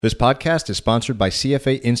This podcast is sponsored by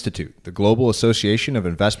CFA Institute, the global association of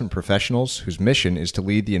investment professionals whose mission is to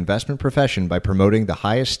lead the investment profession by promoting the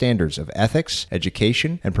highest standards of ethics,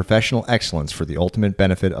 education, and professional excellence for the ultimate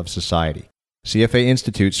benefit of society. CFA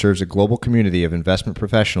Institute serves a global community of investment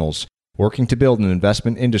professionals working to build an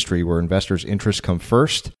investment industry where investors' interests come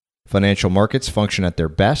first, financial markets function at their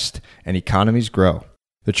best, and economies grow.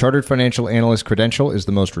 The Chartered Financial Analyst credential is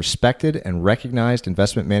the most respected and recognized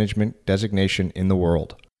investment management designation in the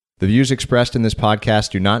world. The views expressed in this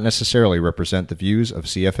podcast do not necessarily represent the views of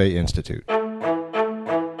CFA Institute.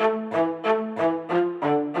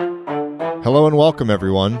 Hello and welcome,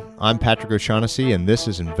 everyone. I'm Patrick O'Shaughnessy, and this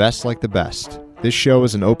is Invest Like the Best. This show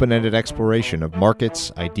is an open-ended exploration of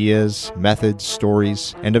markets, ideas, methods,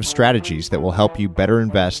 stories, and of strategies that will help you better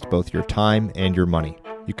invest both your time and your money.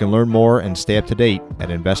 You can learn more and stay up to date at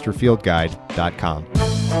investorfieldguide.com.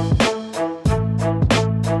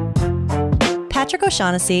 Patrick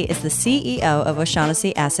O'Shaughnessy is the CEO of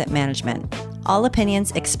O'Shaughnessy Asset Management. All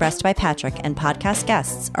opinions expressed by Patrick and podcast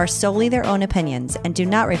guests are solely their own opinions and do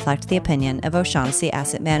not reflect the opinion of O'Shaughnessy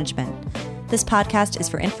Asset Management. This podcast is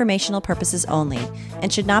for informational purposes only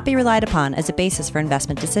and should not be relied upon as a basis for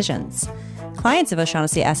investment decisions. Clients of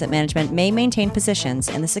O'Shaughnessy Asset Management may maintain positions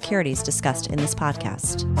in the securities discussed in this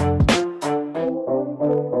podcast.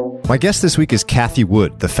 My guest this week is Cathie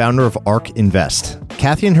Wood, the founder of ARK Invest.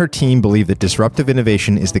 Cathie and her team believe that disruptive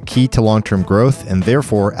innovation is the key to long-term growth and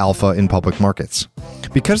therefore alpha in public markets.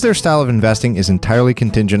 Because their style of investing is entirely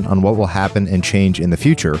contingent on what will happen and change in the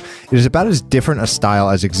future, it is about as different a style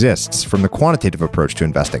as exists from the quantitative approach to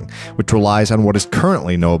investing, which relies on what is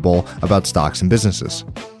currently knowable about stocks and businesses.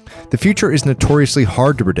 The future is notoriously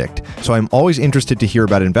hard to predict, so I'm always interested to hear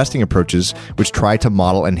about investing approaches which try to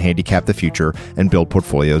model and handicap the future and build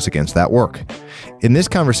portfolios against that work. In this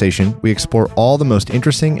conversation, we explore all the most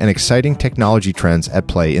interesting and exciting technology trends at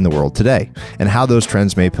play in the world today, and how those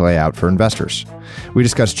trends may play out for investors. We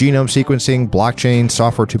discuss genome sequencing, blockchain,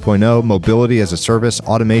 software 2.0, mobility as a service,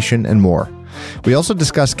 automation, and more. We also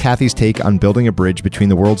discuss Cathie's take on building a bridge between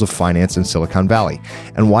the worlds of finance and Silicon Valley,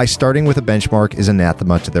 and why starting with a benchmark is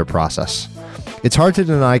anathema to their process. It's hard to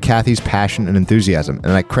deny Cathie's passion and enthusiasm,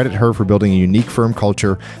 and I credit her for building a unique firm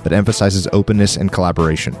culture that emphasizes openness and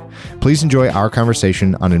collaboration. Please enjoy our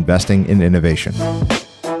conversation on investing in innovation.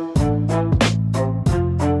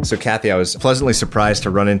 So, Cathie, I was pleasantly surprised to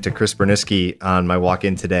run into Chris Berniski on my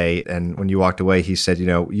walk-in today. And when you walked away, he said,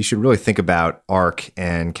 you should really think about ARK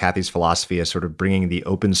and Cathie's philosophy as sort of bringing the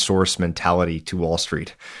open source mentality to Wall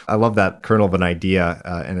Street. I love that kernel of an idea,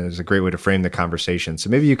 and it was a great way to frame the conversation. So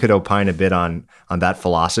maybe you could opine a bit on that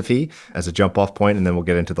philosophy as a jump-off point, and then we'll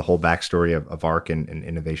get into the whole backstory of ARK and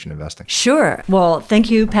innovation investing. Sure. Well, thank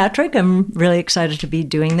you, Patrick. I'm really excited to be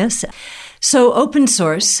doing this. So open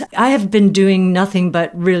source, I have been doing nothing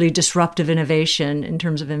but really disruptive innovation in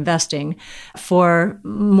terms of investing for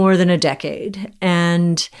more than a decade.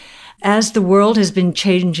 And as the world has been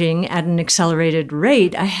changing at an accelerated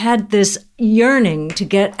rate, I had this yearning to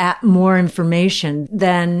get at more information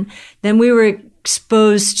than we were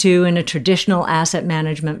exposed to in a traditional asset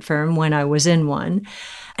management firm when I was in one.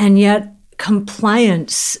 And yet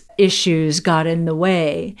compliance issues got in the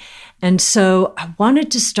way. And so I wanted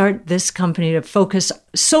to start this company to focus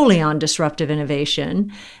solely on disruptive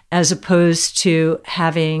innovation, as opposed to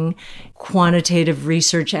having quantitative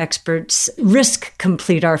research experts risk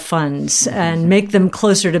complete our funds and make them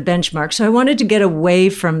closer to benchmark. So I wanted to get away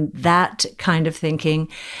from that kind of thinking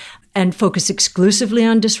and focus exclusively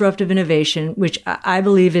on disruptive innovation, which I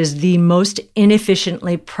believe is the most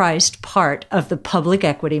inefficiently priced part of the public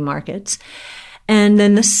equity markets. And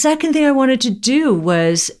then the second thing I wanted to do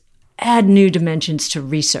was add new dimensions to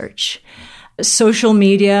research. Social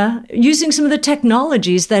media, using some of the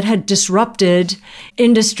technologies that had disrupted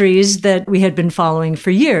industries that we had been following for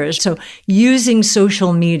years. So using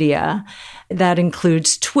social media, that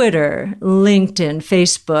includes Twitter, LinkedIn,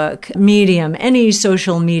 Facebook, Medium, any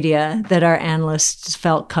social media that our analysts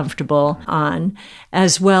felt comfortable on,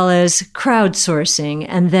 as well as crowdsourcing,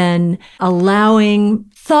 and then allowing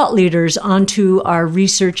thought leaders onto our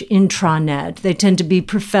research intranet. They tend to be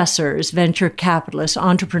professors, venture capitalists,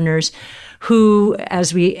 entrepreneurs who,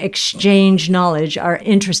 as we exchange knowledge, are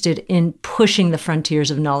interested in pushing the frontiers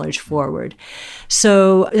of knowledge forward.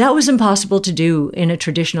 So that was impossible to do in a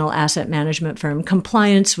traditional asset management firm.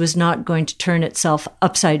 Compliance was not going to turn itself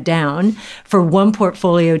upside down for one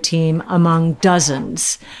portfolio team among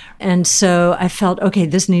dozens. And so I felt, okay,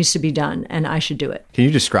 this needs to be done, and I should do it. Can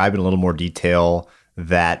you describe in a little more detail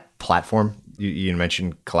that platform You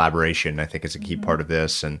mentioned collaboration, I think is a key part of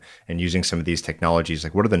this, and using some of these technologies.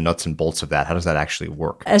 Like, what are the nuts and bolts of that? How does that actually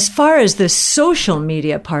work? As far as the social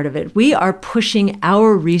media part of it, we are pushing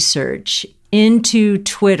our research into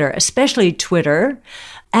Twitter, especially Twitter,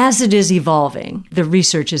 as it is evolving. The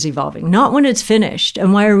research is evolving, not when it's finished.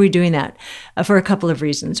 And why are we doing that? For a couple of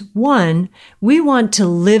reasons. One, we want to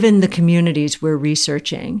live in the communities we're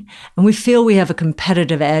researching, and we feel we have a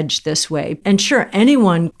competitive edge this way. And sure,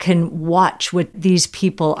 anyone can watch what these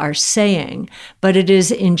people are saying, but it is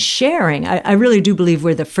in sharing. I really do believe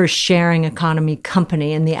we're the first sharing economy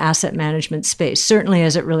company in the asset management space, certainly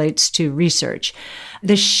as it relates to research.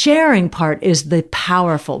 The sharing part is the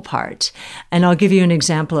powerful part. And I'll give you an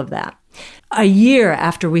example of that. A year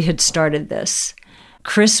after we had started this,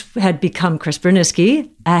 Chris Berniski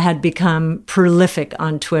had become prolific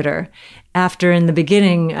on Twitter. After, in the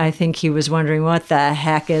beginning, I think he was wondering, what the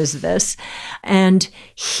heck is this? And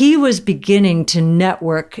he was beginning to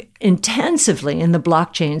network intensively in the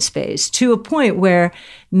blockchain space to a point where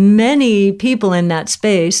many people in that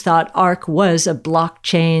space thought ARK was a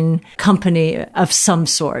blockchain company of some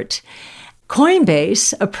sort.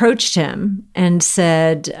 Coinbase approached him and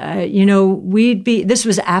said, this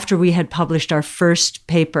was after we had published our first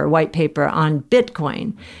white paper on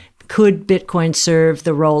Bitcoin. Could Bitcoin serve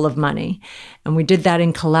the role of money? And we did that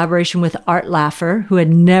in collaboration with Art Laffer, who had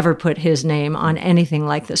never put his name on anything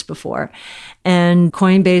like this before. And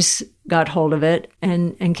Coinbase got hold of it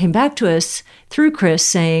and came back to us through Chris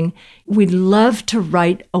saying, we'd love to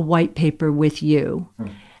write a white paper with you.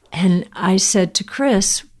 And I said to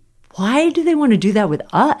Chris, why do they want to do that with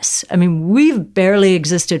us? I mean, we've barely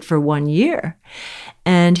existed for 1 year.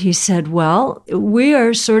 And he said, well, we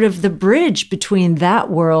are sort of the bridge between that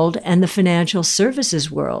world and the financial services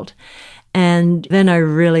world. And then I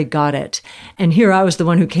really got it. And here I was the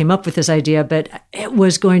one who came up with this idea, but it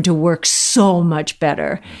was going to work so much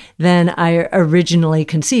better than I originally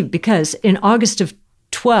conceived, because in August of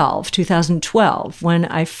 2012, when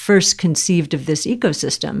I first conceived of this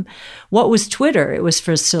ecosystem, what was Twitter? It was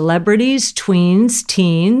for celebrities, tweens,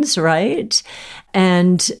 teens, right?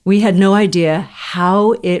 And we had no idea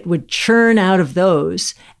how it would churn out of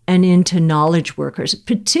those and into knowledge workers,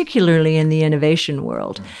 particularly in the innovation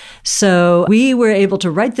world. So we were able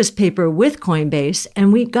to write this paper with Coinbase,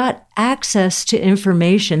 and we got access to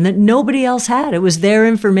information that nobody else had. It was their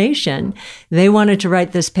information. They wanted to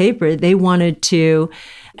write this paper. They wanted to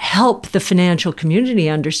help the financial community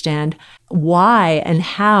understand why and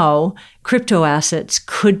how crypto assets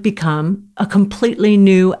could become a completely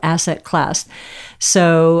new asset class.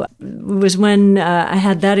 So it was when I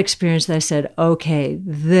had that experience that I said, okay,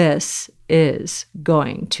 this is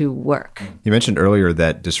going to work. You mentioned earlier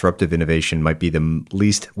that disruptive innovation might be the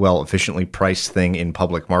least efficiently priced thing in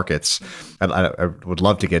public markets. I would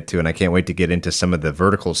love to get to, and I can't wait to get into some of the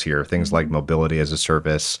verticals here, things like mobility as a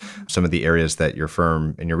service, some of the areas that your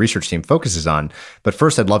firm and your research team focuses on. But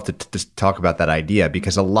first, I'd love to talk about that idea,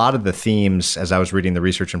 because a lot of the themes, as I was reading the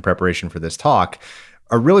research in preparation for this talk,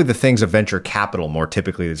 are really the things of venture capital more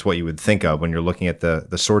typically is what you would think of when you're looking at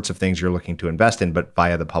the sorts of things you're looking to invest in, but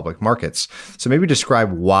via the public markets. So maybe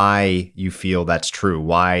describe why you feel that's true,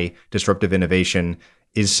 why disruptive innovation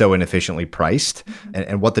is so inefficiently priced,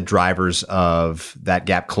 and what the drivers of that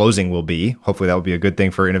gap closing will be. Hopefully that will be a good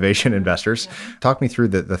thing for innovation investors. Yeah. Talk me through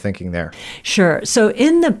the thinking there. Sure. So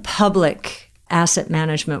in the public asset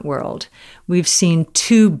management world, we've seen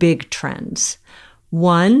two big trends.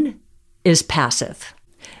 One is passive.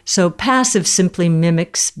 So passive simply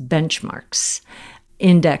mimics benchmarks,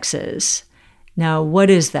 indexes. Now, what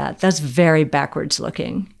is that? That's very backwards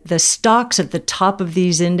looking. The stocks at the top of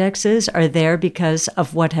these indexes are there because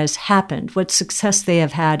of what has happened, what success they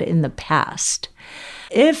have had in the past.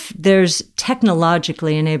 If there's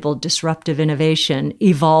technologically enabled disruptive innovation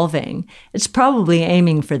evolving, it's probably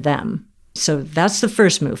aiming for them. So that's the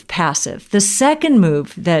first move, passive. The second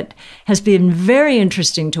move that has been very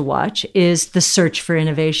interesting to watch is the search for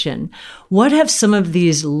innovation. What have some of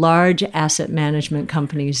these large asset management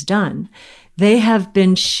companies done? They have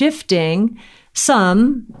been shifting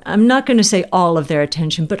some, I'm not going to say all of their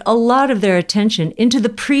attention, but a lot of their attention into the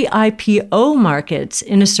pre-IPO markets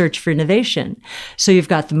in a search for innovation. So you've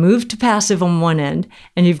got the move to passive on one end,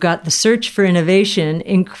 and you've got the search for innovation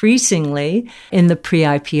increasingly in the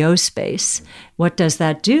pre-IPO space. What does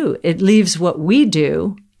that do? It leaves what we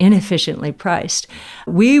do inefficiently priced.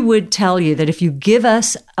 We would tell you that if you give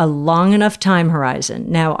us a long enough time horizon,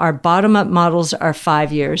 now our bottom-up models are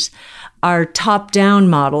 5 years, our top-down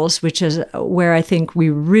models, which is where I think we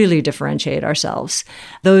really differentiate ourselves,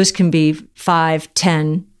 those can be 5,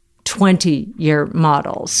 10, 20-year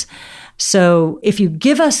models. So if you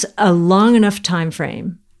give us a long enough time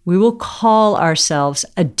frame, we will call ourselves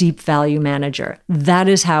a deep value manager. That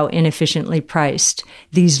is how inefficiently priced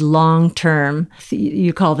these long-term,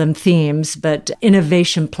 you call them themes, but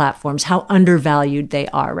innovation platforms, how undervalued they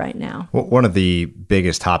are right now. Well, one of the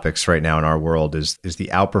biggest topics right now in our world is the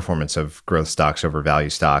outperformance of growth stocks over value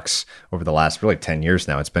stocks over the last really 10 years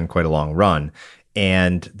now. It's been quite a long run.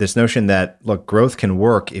 And this notion that, look, growth can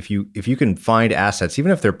work if you can find assets,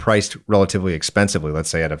 even if they're priced relatively expensively, let's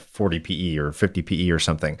say at a 40 PE or 50 PE or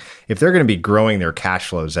something, if they're going to be growing their cash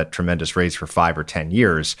flows at tremendous rates for 5 or 10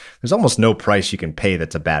 years, there's almost no price you can pay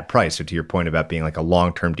that's a bad price. So to your point about being like a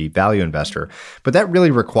long-term deep value investor, but that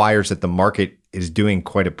really requires that the market is doing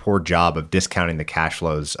quite a poor job of discounting the cash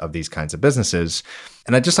flows of these kinds of businesses.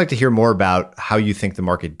 And I'd just like to hear more about how you think the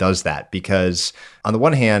market does that, because on the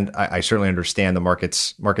one hand, I certainly understand the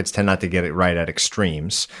markets tend not to get it right at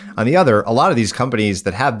extremes. On the other, a lot of these companies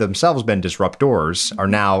that have themselves been disruptors are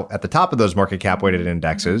now at the top of those market cap weighted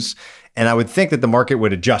indexes. And I would think that the market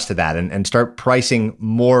would adjust to that and start pricing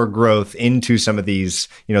more growth into some of these,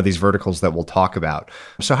 these verticals that we'll talk about.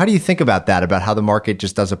 So how do you think about that, about how the market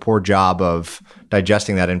just does a poor job of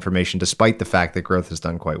digesting that information, despite the fact that growth has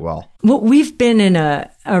done quite well? Well, we've been in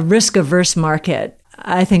a risk-averse market,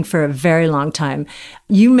 I think, for a very long time.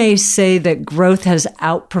 You may say that growth has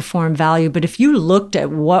outperformed value, but if you looked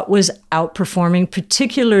at what was outperforming,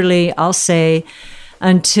 particularly, I'll say,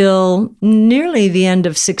 until nearly the end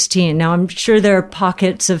of 16. Now, I'm sure there are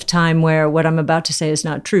pockets of time where what I'm about to say is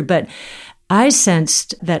not true, but I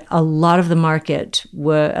sensed that a lot of the market,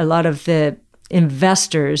 a lot of the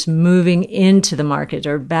investors moving into the market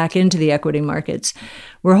or back into the equity markets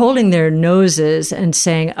were holding their noses and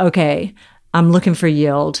saying, okay, I'm looking for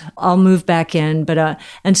yield. I'll move back in.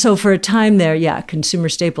 And so for a time there, consumer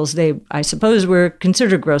staples, I suppose, were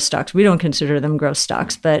considered growth stocks. We don't consider them growth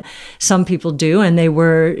stocks, but some people do. And they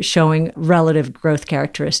were showing relative growth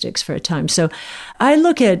characteristics for a time. So I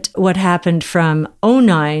look at what happened from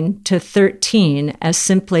 2009 to 13 as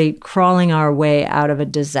simply crawling our way out of a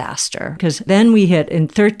disaster. Because then we hit in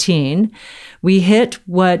 13, we hit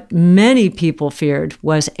what many people feared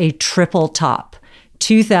was a triple top.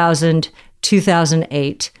 2000,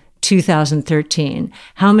 2008, 2013.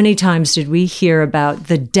 How many times did we hear about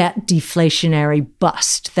the debt deflationary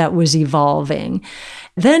bust that was evolving?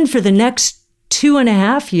 Then for the next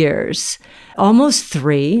 2.5 years, almost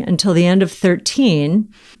 3, until the end of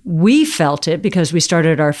 13, we felt it because we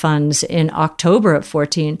started our funds in October of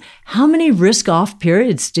 14. How many risk-off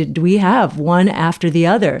periods did we have, one after the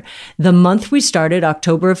other? The month we started,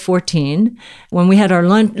 October of 14, when we had our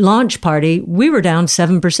launch party, we were down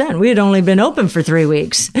 7%. We had only been open for 3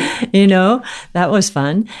 weeks. That was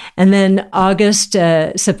fun. And then August,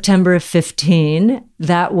 September of 15,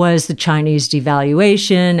 that was the Chinese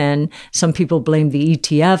devaluation, and some people blame the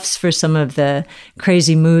ETFs for some of the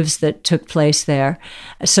crazy moves that took place there.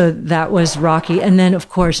 So that was rocky. And then, of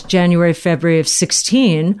course, January, February of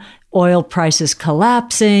 16, oil prices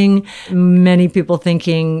collapsing, many people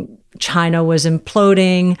thinking China was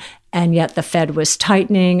imploding, and yet the Fed was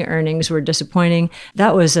tightening, earnings were disappointing.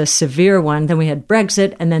 That was a severe one. Then we had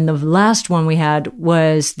Brexit, and then the last one we had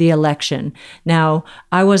was the election. Now,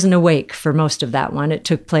 I wasn't awake for most of that one. It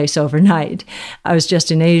took place overnight. I was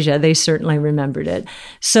just in Asia. They certainly remembered it.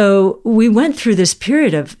 So we went through this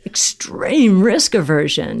period of extreme risk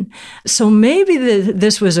aversion. So maybe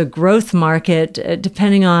this was a growth market,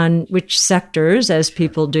 depending on which sectors, as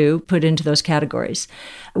people do, put into those categories.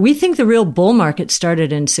 We think the real bull market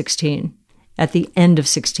started in 16, at the end of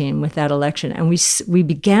 16 with that election. And we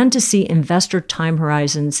began to see investor time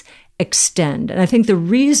horizons extend. And I think the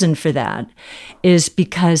reason for that is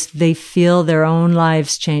because they feel their own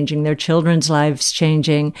lives changing, their children's lives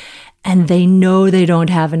changing, and they know they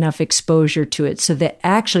don't have enough exposure to it. So they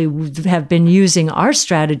actually have been using our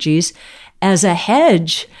strategies as a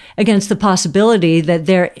hedge against the possibility that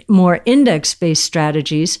their more index-based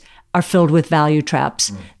strategies are filled with value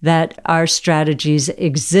traps, that our strategies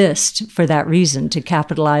exist for that reason, to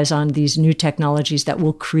capitalize on these new technologies that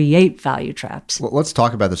will create value traps. Well, let's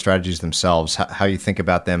talk about the strategies themselves, how you think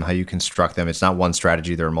about them, how you construct them. It's not one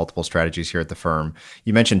strategy. There are multiple strategies here at the firm.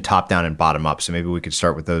 You mentioned top down and bottom up, so maybe we could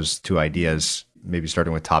start with those two ideas. maybe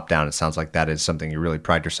starting with top down, it sounds like that is something you really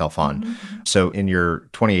pride yourself on. So in your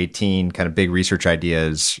 2018 kind of big research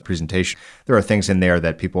ideas presentation, there are things in there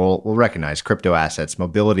that people will recognize: crypto assets,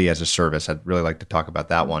 mobility as a service. I'd really like to talk about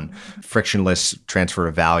that one. Frictionless transfer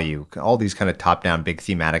of value, all these kind of top down big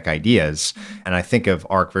thematic ideas. And I think of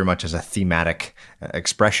ARK very much as a thematic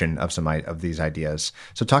expression of some of these ideas.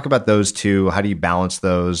 So talk about those two. How do you balance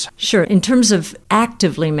those? Sure. In terms of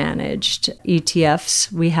actively managed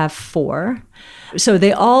ETFs, we have 4. So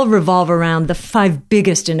they all revolve around the 5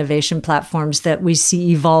 biggest innovation platforms that we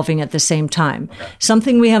see evolving at the same time.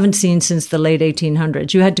 Something we haven't seen since the late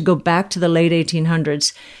 1800s. You had to go back to the late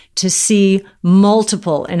 1800s to see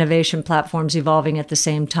multiple innovation platforms evolving at the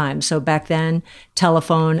same time. So back then,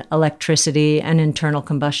 telephone, electricity, and internal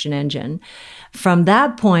combustion engine. From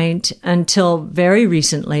that point until very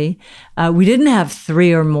recently, we didn't have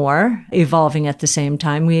 3 or more evolving at the same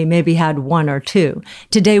time. We maybe had 1 or 2.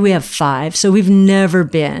 Today we have 5. So we've never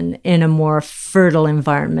been in a more fertile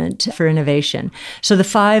environment for innovation. So the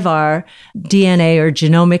 5 are DNA or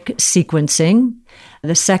genomic sequencing.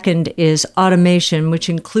 The second is automation, which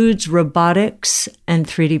includes robotics and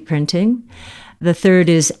 3D printing. The third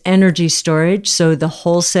is energy storage, so the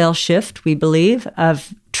wholesale shift, we believe,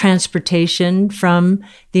 of transportation from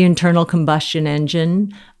the internal combustion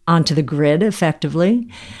engine onto the grid effectively.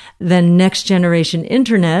 Then next generation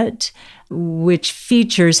internet, which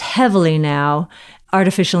features heavily now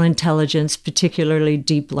artificial intelligence, particularly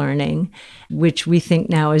deep learning, which we think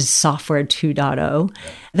now is software 2.0.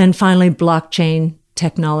 Then finally, blockchain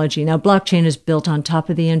technology. Now, blockchain is built on top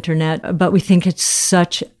of the internet, but we think it's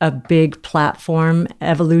such a big platform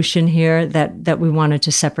evolution here that we wanted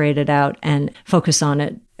to separate it out and focus on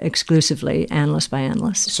it exclusively, analyst by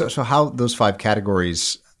analyst. So how those 5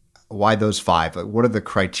 categories, why those 5? What are the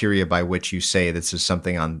criteria by which you say this is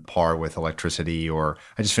something on par with electricity? Or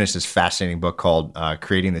I just finished this fascinating book called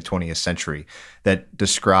Creating the 20th Century that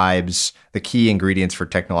describes the key ingredients for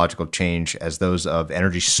technological change as those of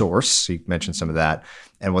energy source. So you mentioned some of that.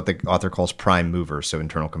 And what the author calls prime movers, so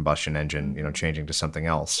internal combustion engine, changing to something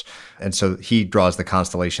else. And so he draws the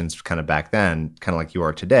constellations kind of back then, kind of like you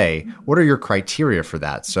are today. What are your criteria for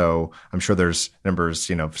that? So I'm sure there's numbers,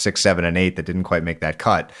 6, 7, and 8 that didn't quite make that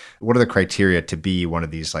cut. What are the criteria to be one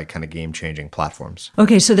of these like kind of game-changing platforms?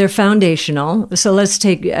 Okay, so they're foundational. So let's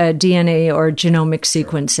take DNA or genomic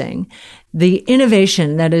sequencing. The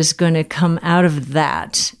innovation that is going to come out of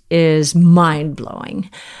that is mind-blowing.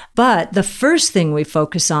 But the first thing we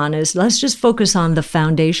focus on is let's just focus on the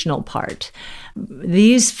foundational part.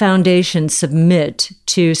 These foundations submit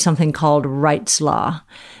to something called Wright's Law.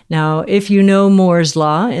 Now, if you know Moore's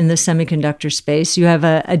Law in the semiconductor space, you have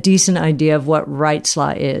a decent idea of what Wright's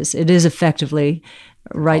Law is. It is effectively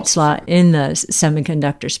Wright's Law in the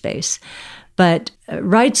semiconductor space. But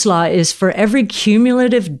Wright's Law is for every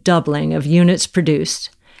cumulative doubling of units produced,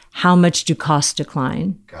 how much do costs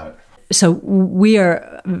decline? Got it. So we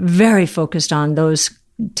are very focused on those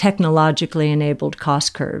technologically enabled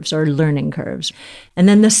cost curves or learning curves. And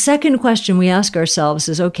then the second question we ask ourselves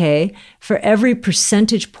is, okay, for every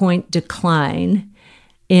percentage point decline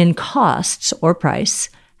in costs or price,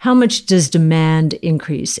 how much does demand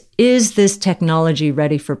increase? Is this technology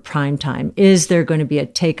ready for prime time? Is there going to be a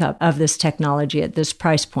take-up of this technology at this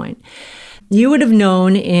price point? You would have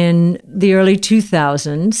known in the early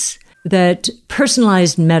 2000s that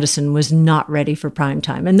personalized medicine was not ready for prime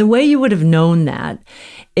time. And the way you would have known that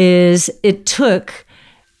is it took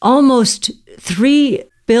almost $3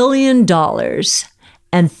 billion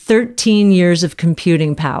and 13 years of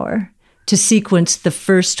computing power to sequence the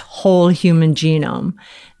first whole human genome.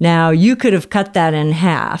 Now, you could have cut that in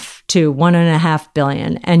half to 1.5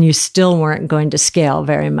 billion, and you still weren't going to scale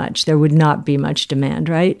very much. There would not be much demand,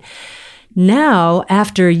 right? Now,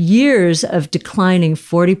 after years of declining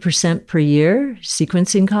 40% per year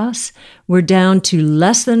sequencing costs, we're down to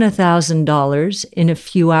less than $1,000 in a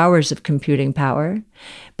few hours of computing power.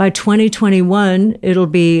 By 2021, it'll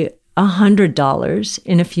be $100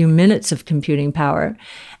 in a few minutes of computing power.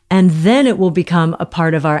 And then it will become a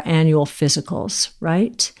part of our annual physicals,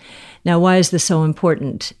 right? Now, why is this so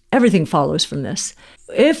important? Everything follows from this.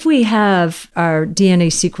 If we have our DNA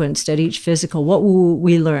sequenced at each physical, what will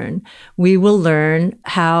we learn? We will learn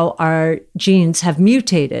how our genes have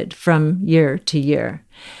mutated from year to year.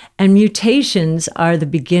 And mutations are the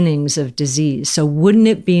beginnings of disease. So wouldn't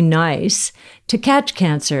it be nice to catch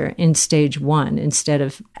cancer in stage 1 instead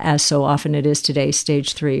of, as so often it is today,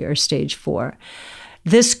 stage 3 or stage 4?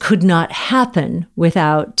 This could not happen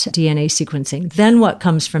without DNA sequencing. Then what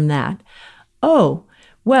comes from that? Oh,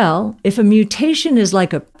 well, if a mutation is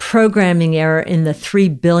like a programming error in the 3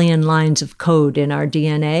 billion lines of code in our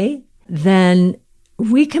DNA, then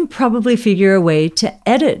we can probably figure a way to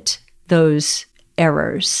edit those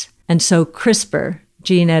errors. And so CRISPR,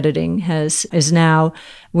 gene editing, is now,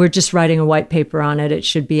 we're just writing a white paper on it. It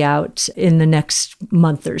should be out in the next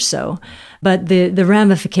month or so. But the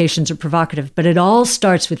ramifications are provocative. But it all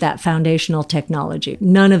starts with that foundational technology.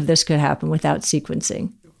 None of this could happen without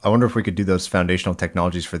sequencing. I wonder if we could do those foundational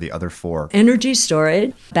technologies for the other four. Energy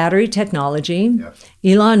storage, battery technology. Yep.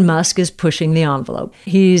 Elon Musk is pushing the envelope.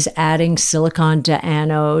 He's adding silicon to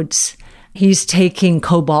anodes. He's taking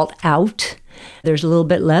cobalt out. There's a little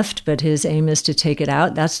bit left, but his aim is to take it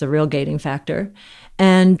out. That's the real gating factor.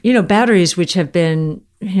 And, batteries, which have been,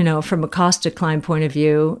 from a cost decline point of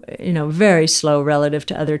view, very slow relative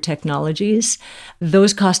to other technologies,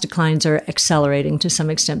 those cost declines are accelerating to some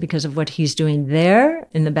extent because of what he's doing there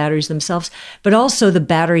in the batteries themselves, but also the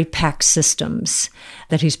battery pack systems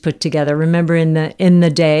that he's put together. Remember, in the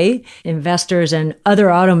day, investors and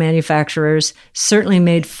other auto manufacturers certainly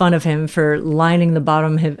made fun of him for lining the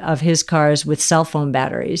bottom of his cars with cell phone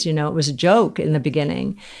batteries. It was a joke in the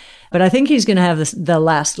beginning. But I think he's going to have the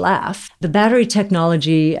last laugh. The battery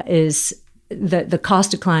technology is the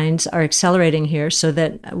cost declines are accelerating here so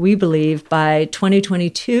that we believe by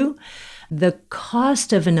 2022, the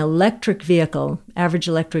cost of an electric vehicle, average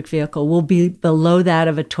electric vehicle, will be below that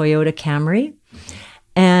of a Toyota Camry.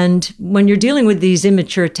 And when you're dealing with these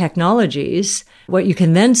immature technologies, what you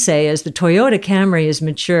can then say is the Toyota Camry is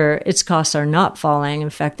mature. Its costs are not falling. In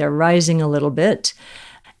fact, they're rising a little bit.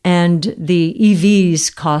 And the EV's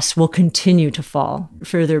costs will continue to fall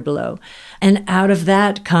further below. And out of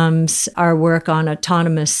that comes our work on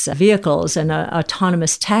autonomous vehicles and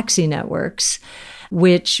autonomous taxi networks,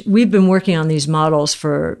 which we've been working on these models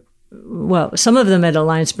for, some of them at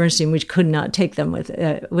AllianceBernstein, we could not take them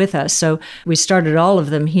with us. So we started all of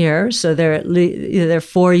them here. So they're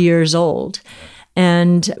 4 years old.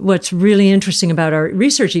 And what's really interesting about our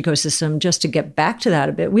research ecosystem, just to get back to that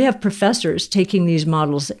a bit, we have professors taking these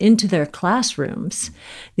models into their classrooms.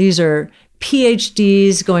 These are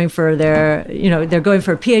PhDs going for they're going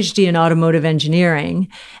for a PhD in automotive engineering,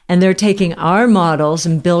 and they're taking our models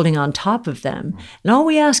and building on top of them. And all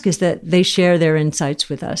we ask is that they share their insights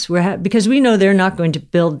with us. Because we know they're not going to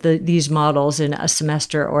build these models in a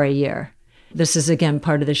semester or a year. This is, again,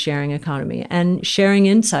 part of the sharing economy and sharing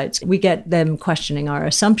insights. We get them questioning our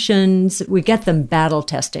assumptions. We get them battle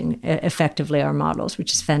testing effectively our models,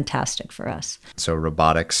 which is fantastic for us. So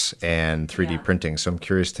robotics and 3D printing. So I'm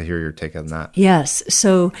curious to hear your take on that. Yes.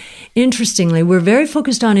 So interestingly, we're very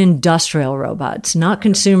focused on industrial robots, not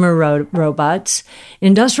consumer robots.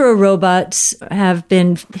 Industrial robots have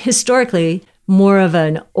been historically more of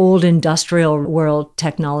an old industrial world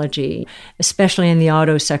technology, especially in the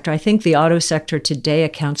auto sector. I think the auto sector today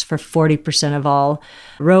accounts for 40% of all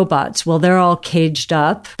robots. Well, they're all caged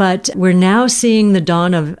up, but we're now seeing the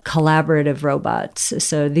dawn of collaborative robots.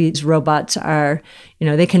 So these robots are,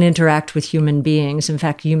 they can interact with human beings. In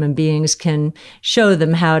fact, human beings can show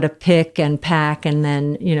them how to pick and pack and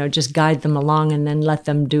then, just guide them along and then let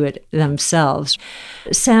them do it themselves.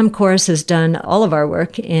 Sam Corris has done all of our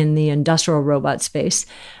work in the industrial robot space,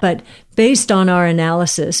 but based on our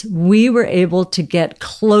analysis, we were able to get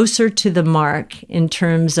closer to the mark in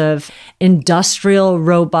terms of industrial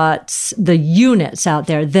robots, the units out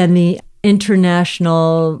there, than the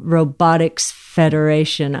International Robotics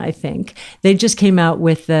Federation, I think. They just came out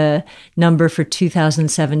with the number for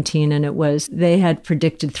 2017, and they had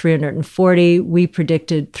predicted 340. We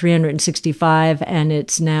predicted 365, and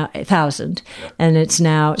it's now 1,000. Yep. And it's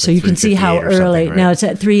now, so you can see how early, right? Now it's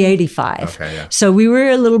at 385. Okay, yeah. So we were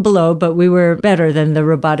a little below, but we were better than the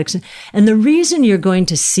robotics. And the reason you're going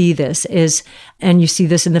to see this is, and you see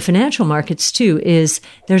this in the financial markets too, is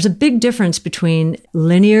there's a big difference between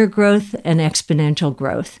linear growth and exponential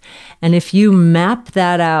growth. And if you map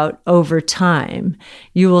that out over time,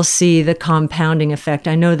 you will see the compounding effect.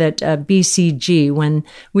 I know that BCG, when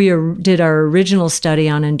we did our original study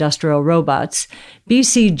on industrial robots,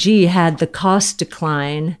 BCG had the cost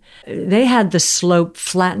decline. They had the slope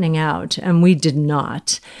flattening out, and we did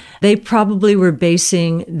not. They probably were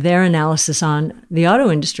basing their analysis on the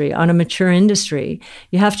auto industry, on a mature industry.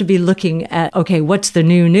 You have to be looking at, okay, what's the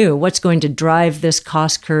new? What's going to drive this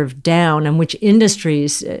cost curve down, and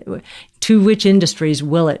to which industries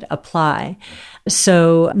will it apply?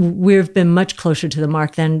 So we've been much closer to the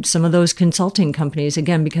mark than some of those consulting companies,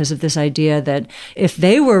 again, because of this idea that if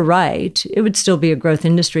they were right, it would still be a growth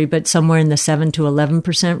industry, but somewhere in the 7 to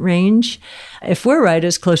 11% range. If we're right,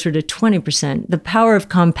 it's closer to 20%. The power of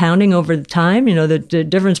compounding over the time, the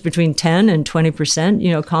difference between 10 and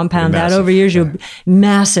 20%, compound that over years, you're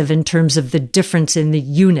massive in terms of the difference in the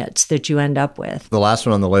units that you end up with. The last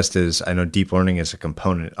one on the list is, I know deep learning is a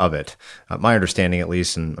component of it. My understanding, at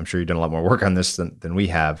least, and I'm sure you've done a lot more work on this than we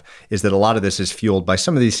have, is that a lot of this is fueled by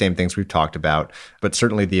some of these same things we've talked about, but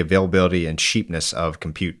certainly the availability and cheapness of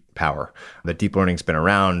compute power. That deep learning's been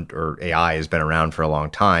around, or AI has been around for a long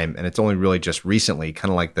time, and it's only really just recently,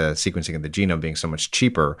 kind of like the sequencing of the genome being so much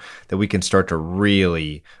cheaper, that we can start to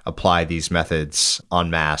really apply these methods en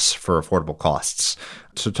masse for affordable costs.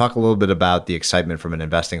 So talk a little bit about the excitement from an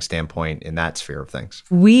investing standpoint in that sphere of things.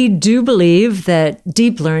 We do believe that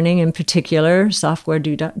deep learning, in particular, software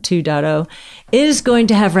 2.0, is going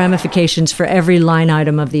to have ramifications for every line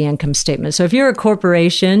item of the income statement. So if you're a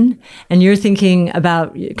corporation and you're thinking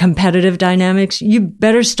about competitive dynamics, you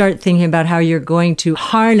better start thinking about how you're going to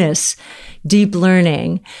harness deep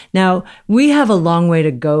learning. Now, we have a long way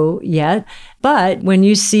to go yet, but when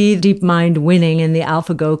you see DeepMind winning in the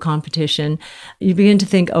AlphaGo competition, you begin to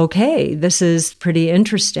think, okay, this is pretty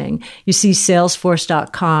interesting. You see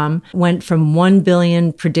Salesforce.com went from 1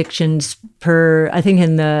 billion predictions per, I think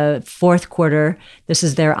in the fourth quarter, this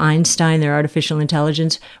is their Einstein, their artificial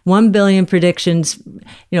intelligence, 1 billion predictions,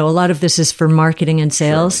 a lot of this is for marketing and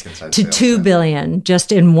sales, to 2 billion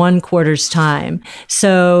just in one quarter's time.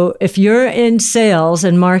 So if you're in sales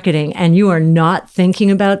and marketing and you are not thinking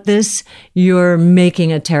about this, you're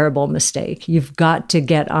making a terrible mistake. You've got to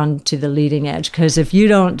get onto the leading edge, because if you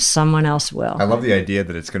don't, someone else will. I love the idea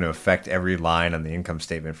that it's going to affect every line on the income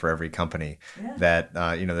statement for every company. Yeah. That,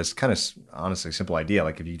 this kind of honestly simple idea,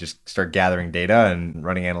 like if you just start gathering data and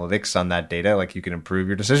running analytics on that data, like you can improve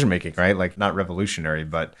your decision making, right? Like not revolutionary,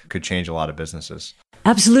 but could change a lot of businesses.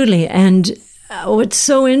 Absolutely. And what's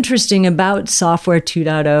so interesting about software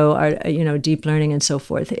 2.0, or, deep learning and so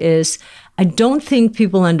forth, is I don't think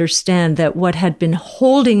people understand that what had been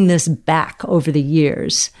holding this back over the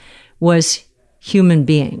years was human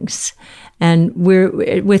beings. And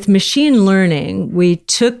with machine learning,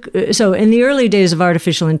 so in the early days of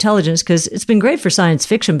artificial intelligence, because it's been great for science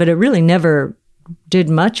fiction, but it really never did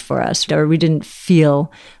much for us, or we didn't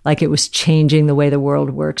feel like it was changing the way the world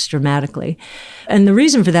works dramatically. And the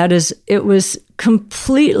reason for that is it was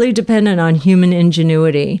completely dependent on human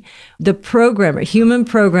ingenuity. The human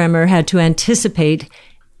programmer had to anticipate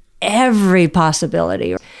every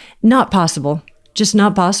possibility. Not possible, just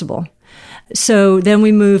not possible. So then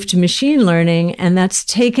we moved to machine learning, and that's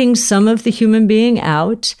taking some of the human being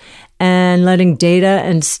out and letting data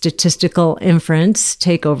and statistical inference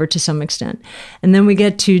take over to some extent. And then we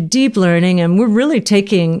get to deep learning, and we're really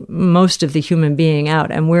taking most of the human being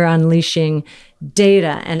out, and we're unleashing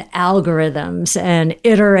data and algorithms and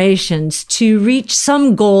iterations to reach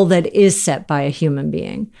some goal that is set by a human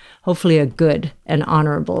being, hopefully a good and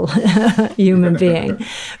honorable human being.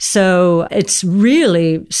 So it's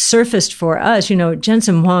really surfaced for us.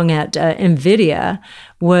 Jensen Huang at NVIDIA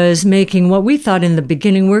was making what we thought in the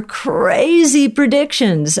beginning were crazy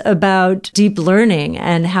predictions about deep learning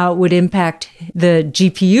and how it would impact the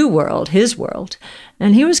GPU world, his world.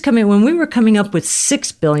 And when we were coming up with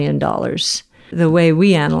 $6 billion, the way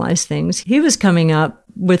we analyze things, he was coming up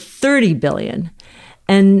with 30 billion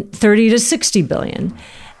and 30 to 60 billion.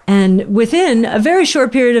 And within a very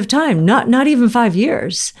short period of time, not even 5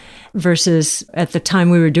 years, versus at the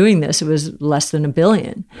time we were doing this, it was less than $1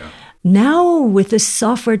 billion. Yeah. Now, with this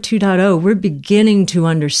software 2.0, we're beginning to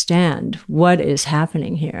understand what is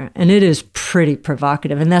happening here. And it is pretty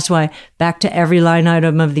provocative. And that's why, back to every line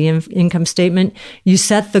item of the income statement, you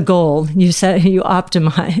set the goal, you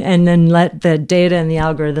optimize, and then let the data and the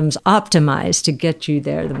algorithms optimize to get you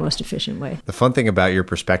there the most efficient way. The fun thing about your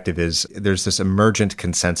perspective is there's this emergent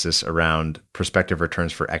consensus around prospective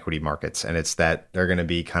returns for equity markets. And it's that they're going to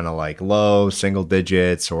be kind of like low single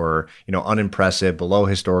digits or, unimpressive, below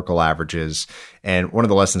historical averages. And one of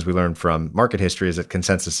the lessons we learned from market history is that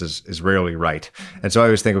consensus is rarely right. And so I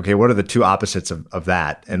always think, okay, what are the two opposites of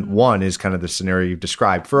that? And one is kind of the scenario you've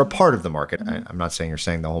described for a part of the market. I'm not saying you're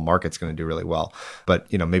saying the whole market's going to do really well,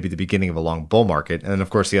 but maybe the beginning of a long bull market. And then of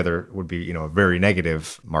course the other would be, a very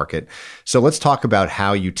negative market. So let's talk about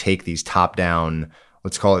how you take these top-down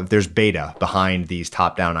let's call it, there's beta behind these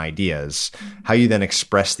top-down ideas, how you then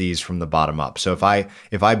express these from the bottom up. So if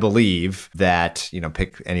I believe that,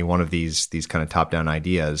 pick any one of these kind of top-down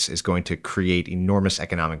ideas is going to create enormous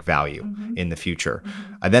economic value in the future,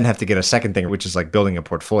 I then have to get a second thing, which is like building a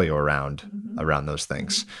portfolio around those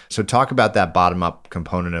things. So talk about that bottom-up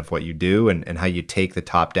component of what you do and how you take the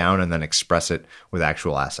top-down and then express it with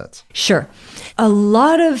actual assets. Sure. A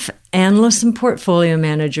lot of analysts and portfolio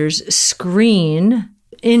managers screen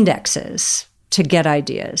indexes to get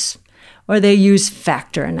ideas, or they use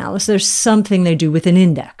factor analysis. There's something they do with an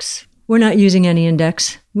index. We're not using any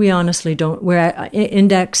index. We honestly don't. We're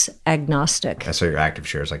index agnostic. I saw your active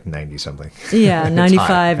share is like 90 something. Yeah,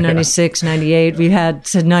 95, 96, 98. We had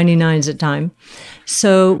said 99s at time.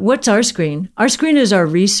 So what's our screen? Our screen is our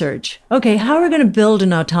research. Okay, how are we going to build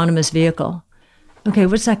an autonomous vehicle? Okay,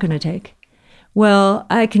 what's that going to take? Well,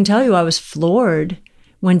 I can tell you I was floored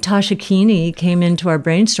when Tasha Keeney came into our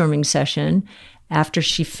brainstorming session after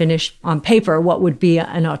she finished on paper what would be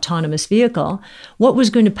an autonomous vehicle. What was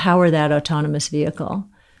going to power that autonomous vehicle?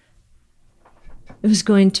 It was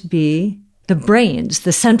going to be the brains,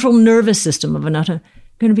 the central nervous system of going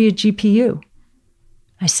to be a GPU.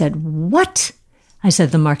 I said, what? I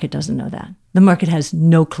said, the market doesn't know that. The market has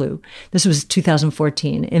no clue. This was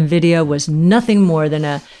 2014. NVIDIA was nothing more than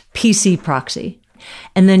a PC proxy.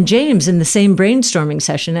 And then James, in the same brainstorming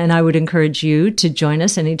session, and I would encourage you to join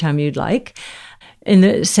us anytime you'd like,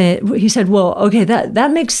 he said, well, okay,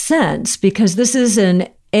 that makes sense because this is an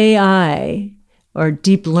AI or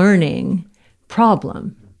deep learning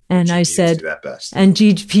problem. And GPUs I said, do that best. And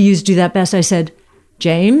GPUs do that best. I said,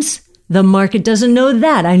 James, the market doesn't know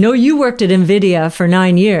that. I know you worked at NVIDIA for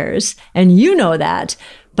 9 years and you know that,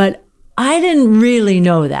 but I didn't really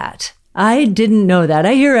know that. I didn't know that.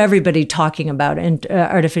 I hear everybody talking about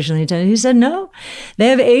artificial intelligence. He said, no, they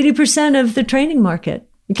have 80% of the training market.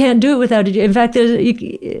 You can't do it without it. In fact,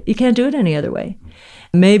 you can't do it any other way.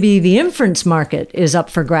 Maybe the inference market is up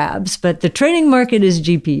for grabs, but the training market is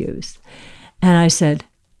GPUs. And I said,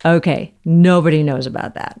 okay, nobody knows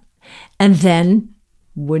about that. And then,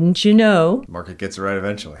 wouldn't you know? Market gets it right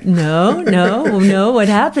eventually. No. What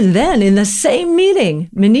happened then in the same meeting,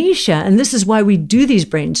 Manisha, and this is why we do these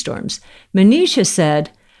brainstorms, Manisha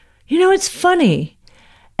said, it's funny.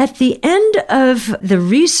 At the end of the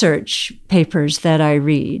research papers that I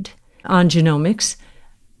read on genomics,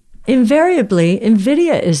 invariably,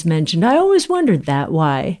 NVIDIA is mentioned. I always wondered that,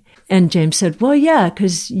 why? And James said, well, yeah,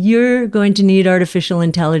 because you're going to need artificial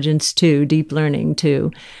intelligence too, deep learning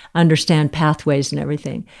to understand pathways and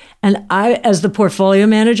everything. And I, as the portfolio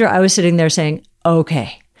manager, I was sitting there saying,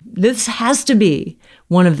 okay, this has to be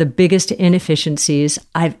one of the biggest inefficiencies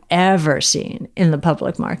I've ever seen in the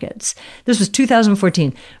public markets. This was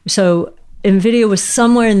 2014. So NVIDIA was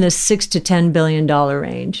somewhere in the $6 to $10 billion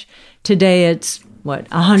range. Today it's,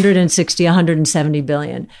 160, 170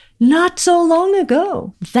 billion. Not so long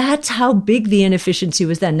ago. That's how big the inefficiency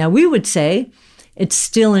was then. Now, we would say it's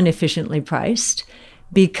still inefficiently priced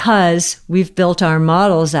because we've built our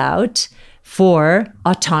models out for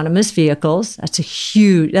autonomous vehicles.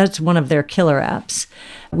 That's one of their killer apps.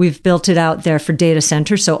 We've built it out there for data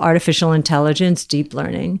centers, so artificial intelligence, deep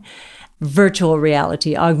learning, virtual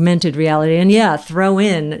reality, augmented reality, and throw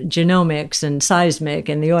in genomics and seismic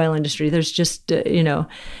and the oil industry. There's just, there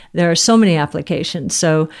are so many applications.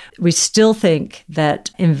 So we still think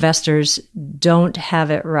that investors don't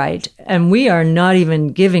have it right. And we are not even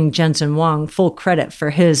giving Jensen Huang full credit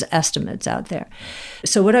for his estimates out there.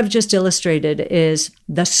 So what I've just illustrated is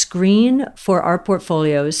the screen for our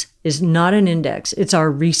portfolios is not an index. It's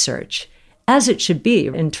our research, as it should be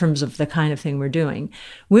in terms of the kind of thing we're doing.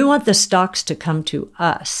 We want the stocks to come to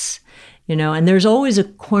us, and there's always a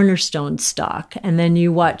cornerstone stock. And then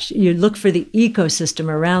you look for the ecosystem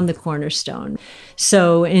around the cornerstone.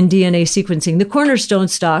 So in DNA sequencing, the cornerstone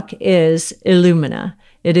stock is Illumina.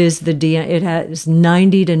 It has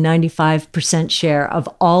 90 to 95% share of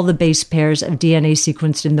all the base pairs of DNA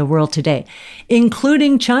sequenced in the world today,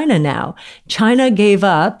 including China now. China gave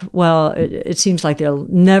up. Well, it seems like they'll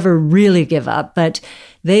never really give up, but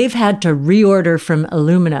they've had to reorder from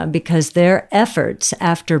Illumina because their efforts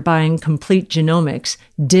after buying Complete Genomics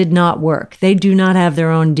did not work. They do not have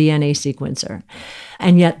their own DNA sequencer.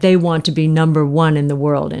 And yet they want to be number one in the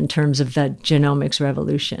world in terms of the genomics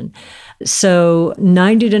revolution. So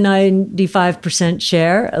 90 to 95%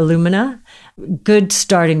 share, Illumina, good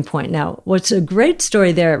starting point. Now, what's a great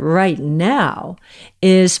story there right now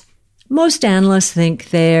is most analysts think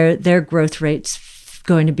their growth rate's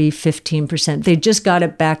going to be 15%. They just got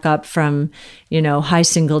it back up from, high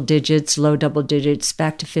single digits, low double digits,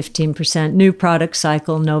 back to 15%, new product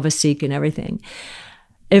cycle, NovaSeq and everything.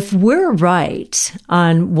 If we're right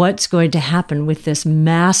on what's going to happen with this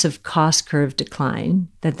massive cost curve decline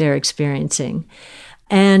that they're experiencing,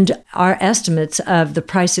 and our estimates of the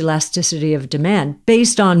price elasticity of demand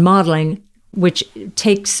based on modeling, which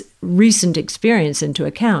takes recent experience into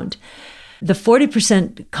account, the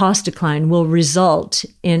 40% cost decline will result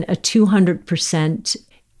in a 200%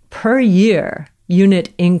 per year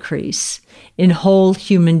unit increase in whole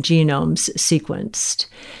human genomes sequenced.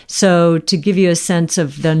 So to give you a sense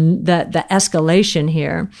of the escalation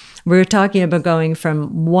here, we're talking about going from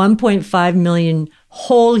 1.5 million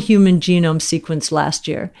whole human genome sequenced last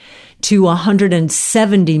year to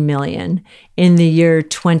 170 million in the year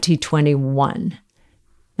 2021.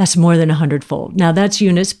 That's more than 100-fold. Now that's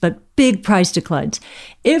units, but big price declines.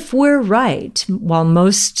 If we're right, while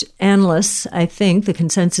most analysts, I think the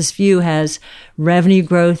consensus view has revenue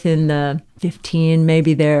growth in the 15,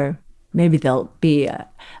 maybe they'll be a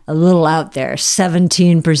little out there,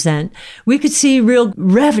 17%. We could see real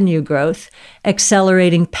revenue growth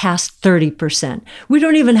accelerating past 30%. We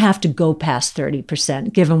don't even have to go past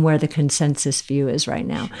 30%, given where the consensus view is right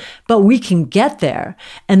now. But we can get there.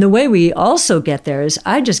 And the way we also get there is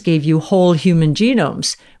I just gave you whole human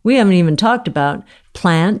genomes. We haven't even talked about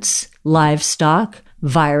plants, livestock,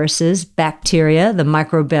 viruses, bacteria, the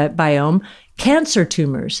microbiome, cancer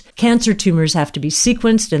tumors. Cancer tumors have to be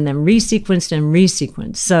sequenced and then resequenced and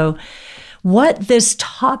resequenced. So what this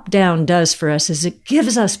top-down does for us is it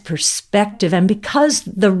gives us perspective. And because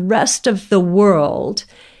the rest of the world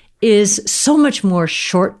is so much more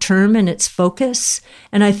short-term in its focus,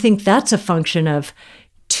 and I think that's a function of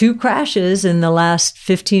two crashes in the last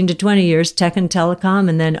 15 to 20 years, tech and telecom,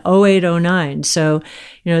 and then 08, 09. So,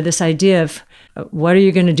 this idea of what are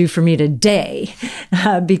you going to do for me today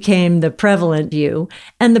became the prevalent view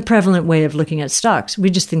and the prevalent way of looking at stocks. We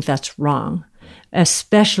just think that's wrong,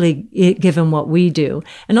 especially given what we do.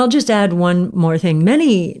 And I'll just add one more thing.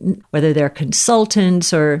 Many, whether they're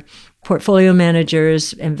consultants or portfolio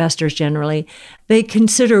managers, investors generally, they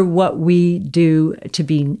consider what we do to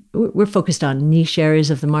be, we're focused on niche areas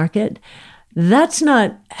of the market. That's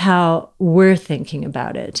not how we're thinking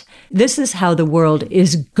about it. This is how the world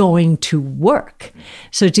is going to work.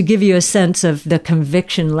 So to give you a sense of the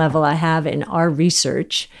conviction level I have in our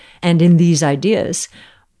research and in these ideas,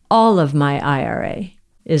 all of my IRA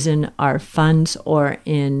is in our funds or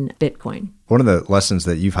in Bitcoin. One of the lessons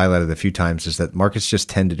that you've highlighted a few times is that markets just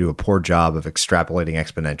tend to do a poor job of extrapolating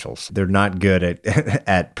exponentials. They're not good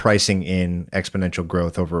at pricing in exponential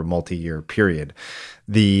growth over a multi-year period.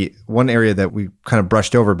 The one area that we kind of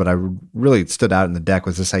brushed over, but I really stood out in the deck,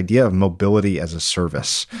 was this idea of mobility as a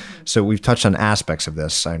service. So we've touched on aspects of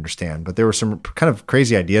this, I understand, but there were some kind of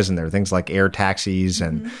crazy ideas in there, things like air taxis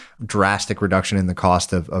and drastic reduction in the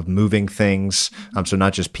cost of moving things. So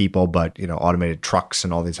not just people, but automated trucks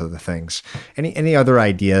and all these other things. Any other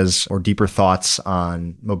ideas or deeper thoughts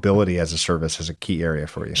on mobility as a service as a key area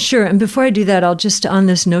for you? Sure. And before I do that, I'll just, on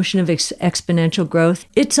this notion of exponential growth,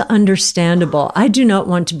 it's understandable. I do not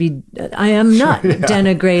want to be, I am not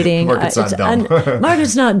denigrating. Market's not dumb.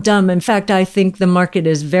 Market's not dumb. In fact, I think the market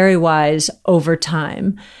is very wise over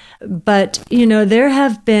time. But, there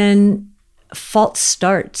have been false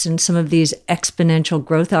starts in some of these exponential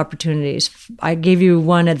growth opportunities. I gave you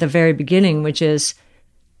one at the very beginning, which is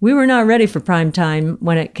we were not ready for prime time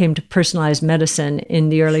when it came to personalized medicine in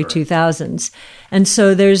the early 2000s. And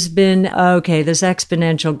so there's been, this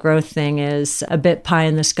exponential growth thing is a bit pie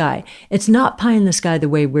in the sky. It's not pie in the sky the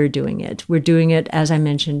way we're doing it. We're doing it, as I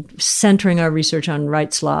mentioned, centering our research on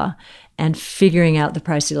Wright's Law and figuring out the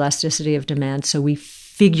price elasticity of demand. So we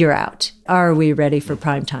figure out, are we ready for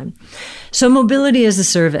prime time? So mobility as a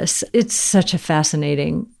service, it's such a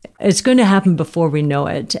fascinating, it's going to happen before we know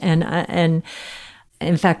it. And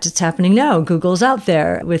in fact, it's happening now. Google's out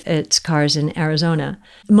there with its cars in Arizona.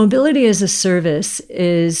 Mobility as a service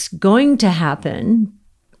is going to happen,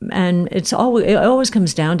 and it always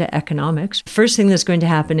comes down to economics. First thing that's going to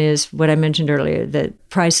happen is what I mentioned earlier, the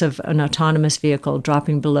price of an autonomous vehicle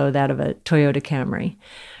dropping below that of a Toyota Camry.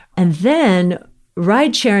 And then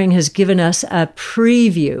ride-sharing has given us a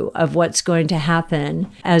preview of what's going to happen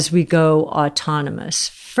as we go autonomous.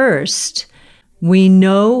 First, we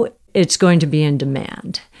know it's going to be in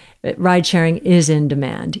demand. Ride-sharing is in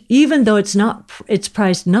demand, even though it's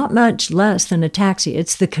priced not much less than a taxi.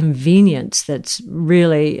 It's the convenience that's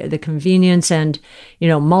really the convenience and,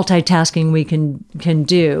 multitasking we can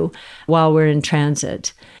do while we're in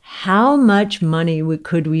transit. How much money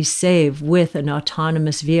could we save with an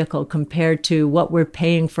autonomous vehicle compared to what we're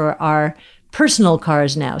paying for our personal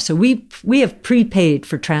cars now. So we have prepaid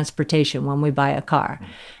for transportation when we buy a car,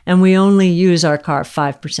 and we only use our car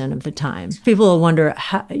 5% of the time. People will wonder,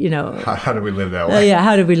 how do we live that way?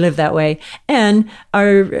 How did we live that way? And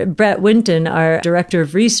our Brett Winton, our director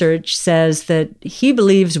of research, says that he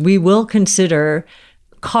believes we will consider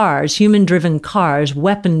cars, human-driven cars,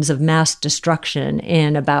 weapons of mass destruction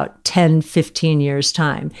in about 10, 15 years'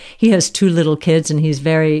 time. He has 2 little kids, and he's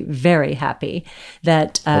very, very happy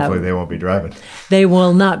that... hopefully they won't be driving. They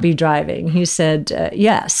will not be driving. He said,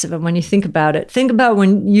 yes, but when you think about it, think about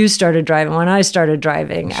when you started driving, when I started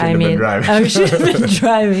driving. I should have been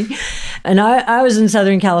driving. And I was in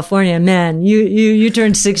Southern California. Man, you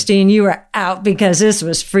turned 16, you were out because this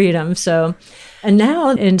was freedom. So... And now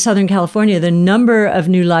in Southern California, the number of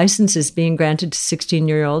new licenses being granted to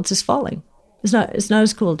 16-year-olds is falling. It's not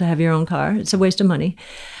as cool to have your own car. It's a waste of money.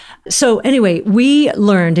 So anyway, we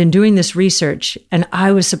learned in doing this research, and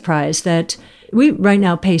I was surprised that we right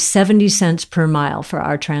now pay 70 cents per mile for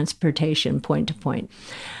our transportation point to point.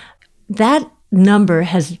 That number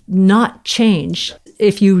has not changed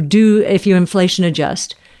if you inflation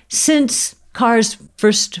adjust since cars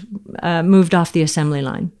first moved off the assembly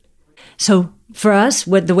line. So for us,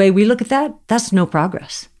 the way we look at that, that's no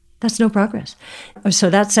progress. That's no progress. So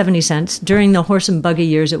that's 70 cents. During the horse and buggy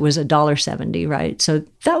years, it was $1.70, right? So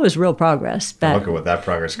that was real progress. But look at what that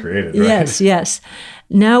progress created, right? Yes.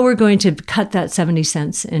 Now we're going to cut that 70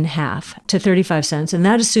 cents in half to 35 cents. And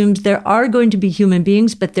that assumes there are going to be human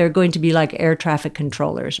beings, but they're going to be like air traffic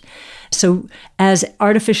controllers. So as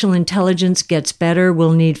artificial intelligence gets better,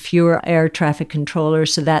 we'll need fewer air traffic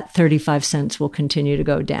controllers. So that 35 cents will continue to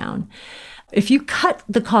go down. If you cut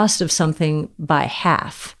the cost of something by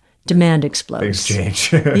half, demand explodes.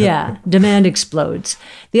 Things change. Yeah, demand explodes.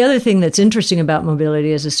 The other thing that's interesting about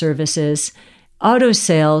mobility as a service is auto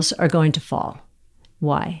sales are going to fall.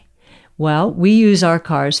 Why? Well, we use our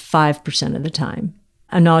cars 5% of the time.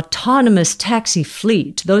 An autonomous taxi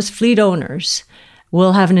fleet, those fleet owners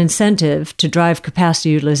will have an incentive to drive capacity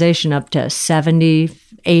utilization up to 70,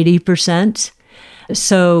 80%.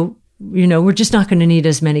 So we're just not going to need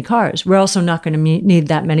as many cars. We're also not going to need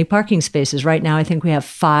that many parking spaces. Right now, I think we have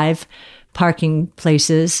 5 parking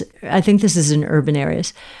places. I think this is in urban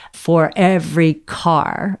areas for every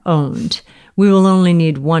car owned. We will only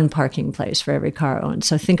need 1 parking place for every car owned.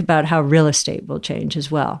 So think about how real estate will change as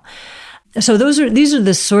well. So these are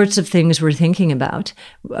the sorts of things we're thinking about.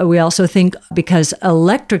 We also think because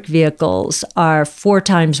electric vehicles are 4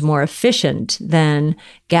 times more efficient than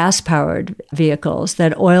gas-powered vehicles,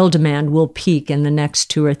 that oil demand will peak in the next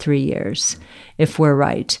 2 or 3 years, if we're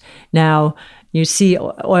right. Now, you see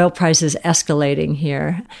oil prices escalating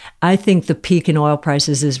here. I think the peak in oil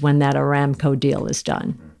prices is when that Aramco deal is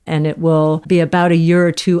done. And it will be about a year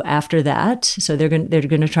or 2 after that. So they're going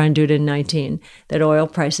to try and do it in 2019, that oil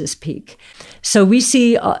prices peak. So we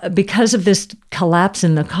see, because of this collapse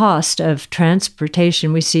in the cost of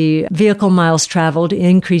transportation, we see vehicle miles traveled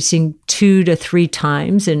increasing 2 to 3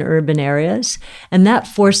 times in urban areas. And that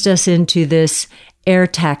forced us into this air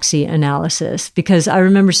taxi analysis, because I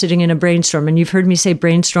remember sitting in a brainstorm, and you've heard me say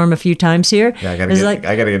brainstorm a few times here. Yeah, I got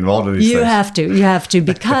to get involved in these things. You have to,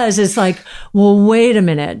 because it's like, well, wait a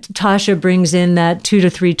minute. Tasha brings in that 2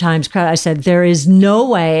 to 3 times crowd. I said, there is no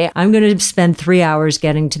way I'm going to spend 3 hours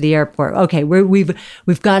getting to the airport. Okay,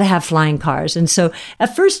 we've got to have flying cars. And so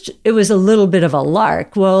at first it was a little bit of a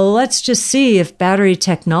lark. Well, let's just see if battery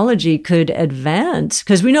technology could advance,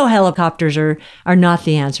 because we know helicopters are not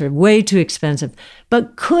the answer, way too expensive.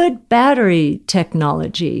 But could battery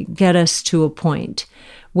technology get us to a point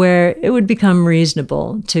where it would become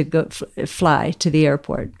reasonable to go fly to the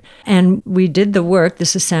airport? And we did the work.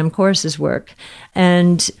 This is Sam Corris's work.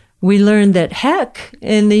 And we learned that, heck,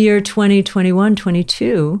 in the year 2021,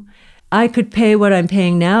 22, I could pay what I'm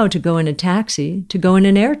paying now to go in a taxi, to go in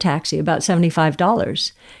an air taxi, about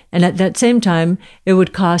 $75. And at that same time, it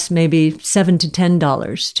would cost maybe $7 to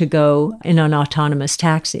 $10 to go in an autonomous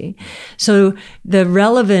taxi. So the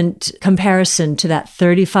relevant comparison to that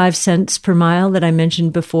 35 cents per mile that I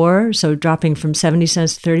mentioned before, so dropping from 70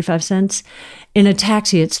 cents to 35 cents, in a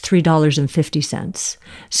taxi, it's $3.50.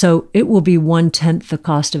 So it will be 1/10 the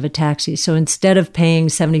cost of a taxi. So instead of paying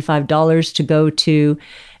 $75 to go to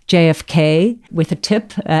JFK with a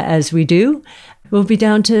tip, as we do, we'll be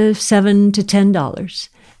down to $7 to $10.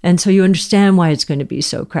 And so you understand why it's going to be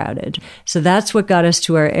so crowded. So that's what got us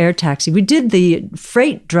to our air taxi. We did the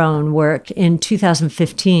freight drone work in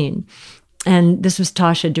 2015. And this was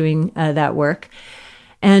Tasha doing that work.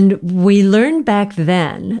 And we learned back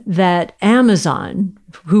then that Amazon,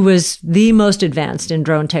 who was the most advanced in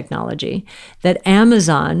drone technology, that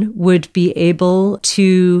Amazon would be able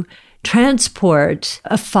to transport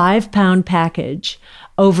a 5-pound package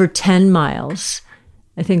over 10 miles.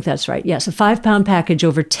 I think that's right. Yes, a 5-pound package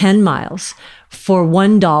over 10 miles for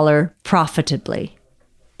 $1 profitably,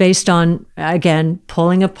 based on, again,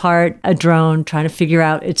 pulling apart a drone, trying to figure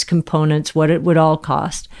out its components, what it would all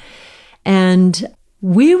cost. And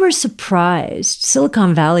we were surprised.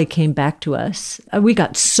 Silicon Valley came back to us. We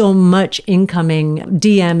got so much incoming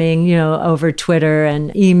DMing, over Twitter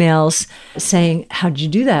and emails saying, how'd you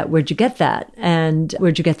do that? Where'd you get that? And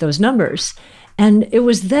where'd you get those numbers? And it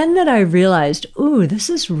was then that I realized, ooh, this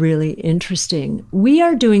is really interesting. We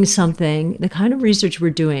are doing something, the kind of research we're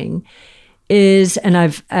doing is, and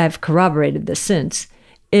I've corroborated this since,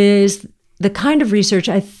 is the kind of research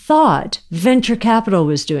I thought venture capital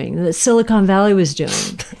was doing, that Silicon Valley was doing.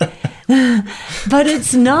 But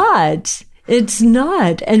it's not. It's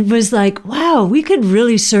not. And it was like, wow, we could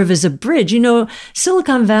really serve as a bridge.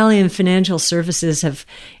 Silicon Valley and financial services have,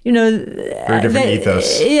 very different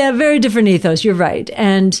ethos. Yeah, very different ethos. You're right.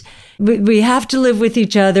 And we have to live with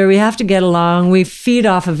each other. We have to get along. We feed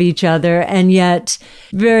off of each other, and yet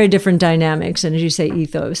very different dynamics. And as you say,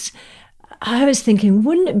 ethos. I was thinking,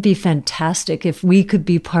 wouldn't it be fantastic if we could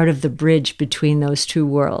be part of the bridge between those two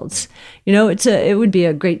worlds? It would be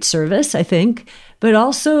a great service, I think, but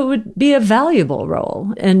also it would be a valuable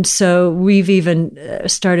role. And so we've even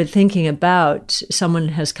started thinking about, someone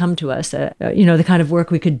has come to us, the kind of work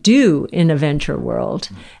we could do in a venture world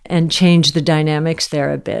and change the dynamics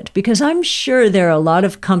there a bit. Because I'm sure there are a lot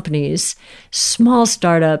of companies, small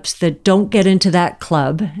startups, that don't get into that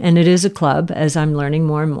club. And it is a club, as I'm learning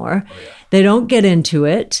more and more. Oh, yeah. They don't get into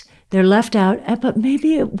it. They're left out, but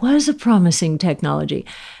maybe it was a promising technology.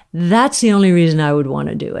 That's the only reason I would want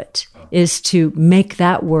to do it, is to make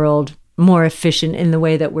that world more efficient in the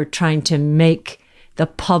way that we're trying to make the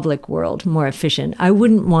public world more efficient. I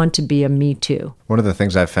wouldn't want to be a Me Too. One of the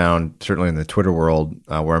things I've found, certainly in the Twitter world,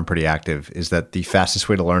 where I'm pretty active, is that the fastest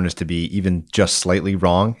way to learn is to be even just slightly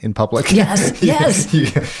wrong in public. Yes, yes.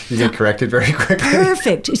 you get corrected very quickly.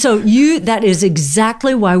 Perfect. So that is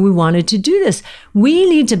exactly why we wanted to do this. We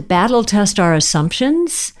need to battle test our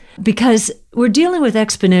assumptions, because we're dealing with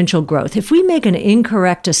exponential growth. If we make an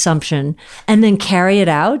incorrect assumption and then carry it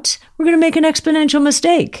out, we're going to make an exponential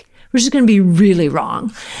mistake. We're just going to be really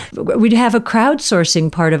wrong. We'd have a crowdsourcing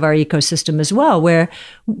part of our ecosystem as well, where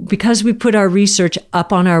because we put our research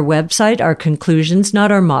up on our website, our conclusions,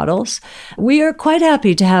 not our models, we are quite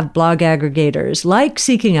happy to have blog aggregators like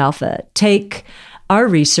Seeking Alpha take our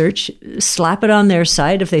research, slap it on their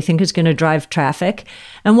site if they think it's going to drive traffic.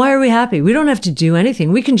 And why are we happy? We don't have to do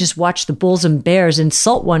anything. We can just watch the bulls and bears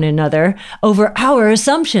insult one another over our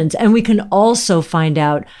assumptions. And we can also find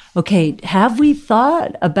out, okay, have we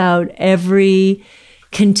thought about every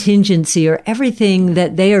contingency or everything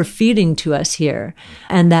that they are feeding to us here?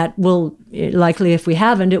 And that will likely, if we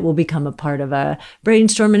haven't, it will become a part of a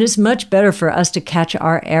brainstorm. And it's much better for us to catch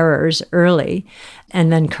our errors early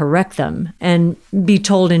and then correct them and be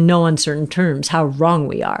told in no uncertain terms how wrong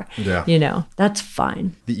we are. Yeah. That's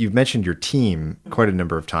fine. You've mentioned your team quite a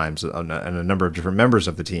number of times and a number of different members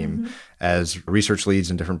of the team as research leads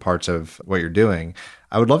in different parts of what you're doing.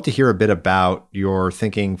 I would love to hear a bit about your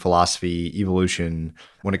thinking, philosophy, evolution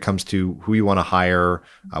when it comes to who you want to hire,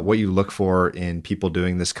 what you look for in people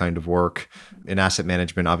doing this kind of work. In asset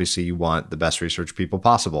management, obviously, you want the best research people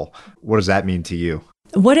possible. What does that mean to you?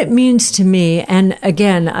 What it means to me, and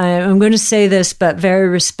again, I'm going to say this, but very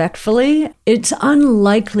respectfully, it's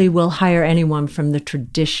unlikely we'll hire anyone from the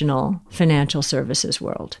traditional financial services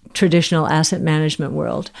world, traditional asset management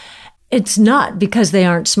world. It's not because they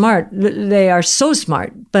aren't smart. They are so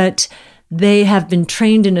smart, but they have been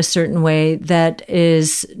trained in a certain way that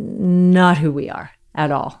is not who we are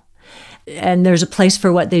at all. And there's a place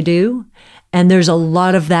for what they do. And there's a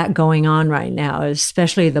lot of that going on right now,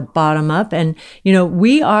 especially the bottom up. And,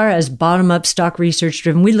 we are as bottom up stock research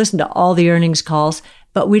driven. We listen to all the earnings calls,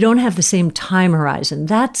 but we don't have the same time horizon.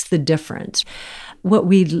 That's the difference. What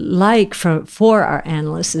we like for our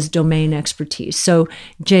analysts is domain expertise. So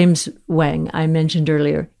James Wang, I mentioned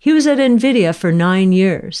earlier, he was at NVIDIA for 9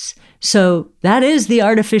 years. So that is the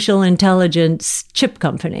artificial intelligence chip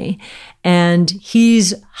company. And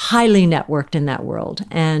he's highly networked in that world.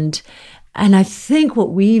 And I think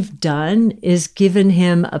what we've done is given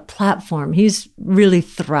him a platform. He's really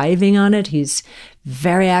thriving on it. He's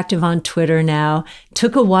very active on Twitter now.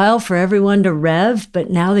 Took a while for everyone to rev,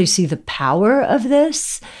 but now they see the power of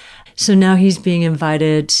this. So now he's being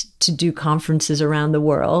invited to do conferences around the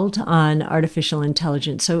world on artificial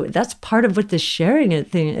intelligence. So that's part of what the sharing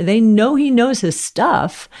thing, they know he knows his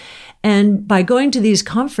stuff. And by going to these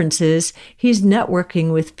conferences, he's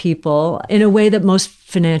networking with people in a way that most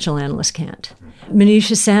financial analysts can't.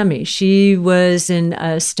 Manisha Samy, she was in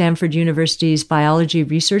Stanford University's biology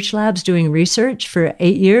research labs doing research for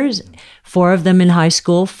 8 years, 4 of them in high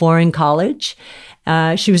school, 4 in college.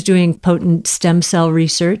 She was doing potent stem cell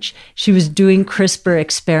research. She was doing CRISPR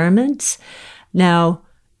experiments. Now,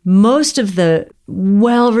 most of the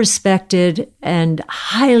well-respected and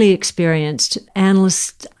highly experienced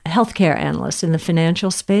analysts, healthcare analysts in the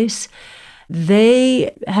financial space,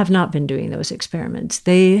 they have not been doing those experiments.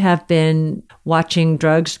 They have been watching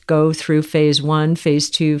drugs go through phase 1, phase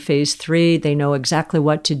 2, phase 3. They know exactly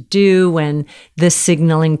what to do when this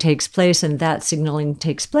signaling takes place and that signaling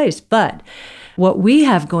takes place. But what we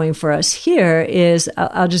have going for us here is,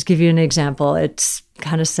 I'll just give you an example. It's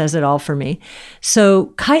kind of says it all for me. So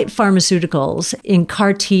Kite Pharmaceuticals in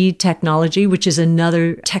CAR-T technology, which is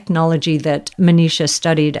another technology that Manisha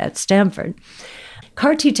studied at Stanford,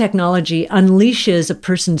 CAR-T technology unleashes a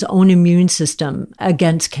person's own immune system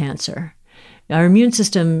against cancer. Our immune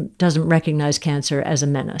system doesn't recognize cancer as a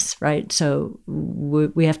menace, right? So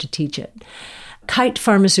we have to teach it. Kite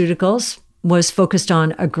Pharmaceuticals was focused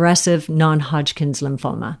on aggressive non-Hodgkin's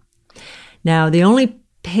lymphoma. Now, the only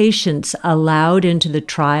patients allowed into the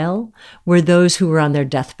trial were those who were on their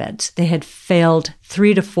deathbeds. They had failed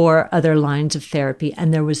 3 to 4 other lines of therapy,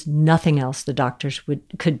 and there was nothing else the doctors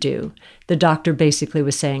could do. The doctor basically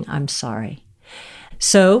was saying, I'm sorry.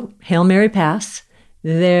 So, Hail Mary pass.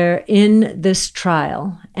 They're in this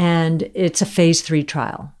trial, and it's a phase 3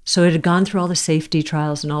 trial. So it had gone through all the safety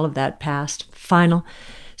trials and all of that, passed, final.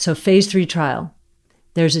 So phase 3 trial,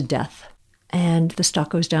 there's a death. And the stock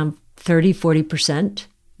goes down 30, 40%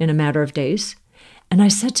 in a matter of days. And I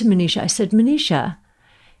said to Manisha,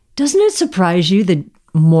 doesn't it surprise you that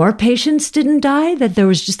more patients didn't die, that there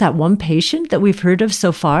was just that one patient that we've heard of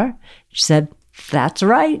so far? She said, that's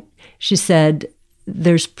right. She said,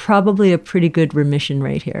 there's probably a pretty good remission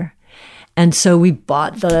rate here. And so we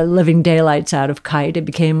bought the living daylights out of Kite. It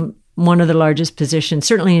became one of the largest positions,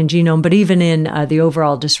 certainly in genome, but even in the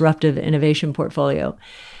overall disruptive innovation portfolio.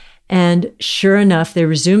 And sure enough, they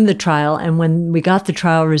resumed the trial. And when we got the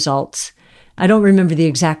trial results, I don't remember the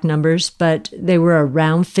exact numbers, but they were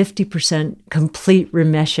around 50% complete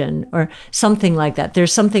remission or something like that.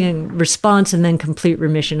 There's something in response and then complete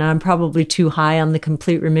remission. I'm probably too high on the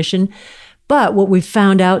complete remission. But what we've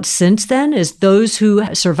found out since then is those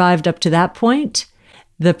who survived up to that point,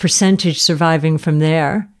 the percentage surviving from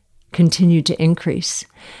there continued to increase.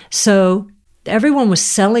 So everyone was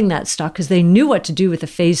selling that stock because they knew what to do with a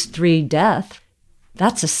phase 3 death.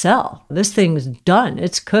 That's a sell. This thing's done.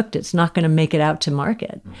 It's cooked. It's not going to make it out to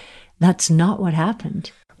market. That's not what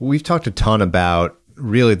happened. We've talked a ton about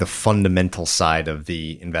really the fundamental side of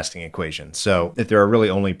the investing equation. So if there are really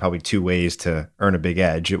only probably 2 ways to earn a big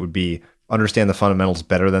edge, it would be understand the fundamentals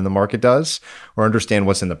better than the market does, or understand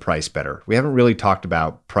what's in the price better. We haven't really talked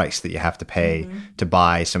about price that you have to pay to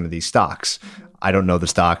buy some of these stocks. I don't know the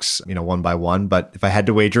stocks, one by one, but if I had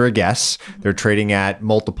to wager a guess, they're trading at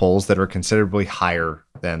multiples that are considerably higher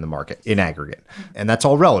than the market in aggregate. And that's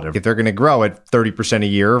all relative. If they're going to grow at 30% a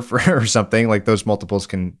year or something, like those multiples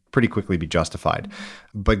can pretty quickly be justified.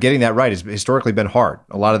 But getting that right has historically been hard.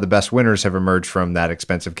 A lot of the best winners have emerged from that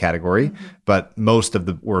expensive category, but most of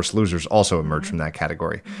the worst losers also emerge from that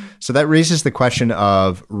category. So that raises the question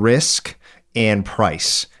of risk and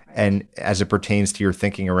price, and as it pertains to your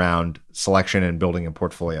thinking around selection and building a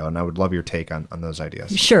portfolio. And I would love your take on those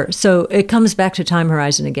ideas. Sure. So it comes back to time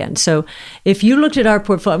horizon again. So if you looked at our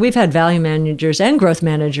portfolio, we've had value managers and growth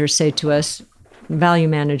managers say to us, value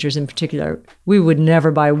managers in particular, we would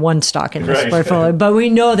never buy one stock in this portfolio, but we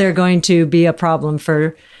know they're going to be a problem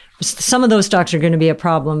for, some of those stocks are going to be a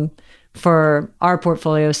problem for our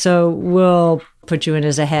portfolio. So we'll put you in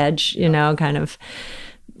as a hedge, kind of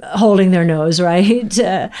holding their nose, right?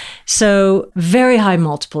 So very high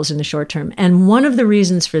multiples in the short term. And one of the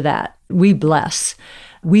reasons for that, we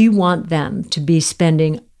want them to be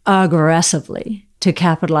spending aggressively to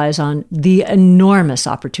capitalize on the enormous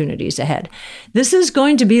opportunities ahead. This is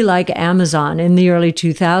going to be like Amazon in the early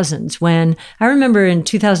 2000s, when I remember in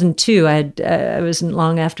 2002, it wasn't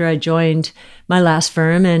long after I joined my last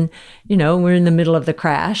firm, and, we're in the middle of the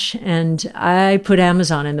crash, and I put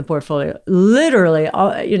Amazon in the portfolio. Literally,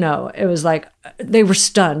 it was like they were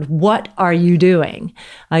stunned. What are you doing?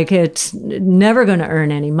 Like, it's never going to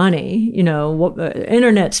earn any money.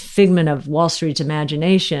 Internet's figment of Wall Street's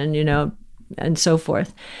imagination, and so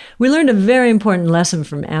forth. We learned a very important lesson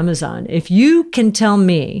from Amazon. If you can tell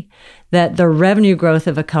me that the revenue growth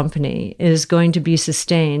of a company is going to be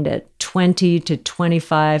sustained at 20 to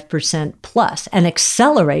 25% plus and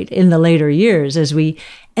accelerate in the later years as we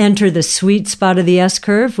enter the sweet spot of the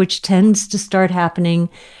S-curve, which tends to start happening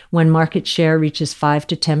when market share reaches 5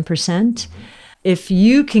 to 10%. If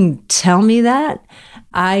you can tell me that,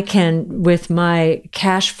 I can, with my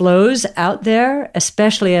cash flows out there,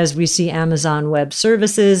 especially as we see Amazon Web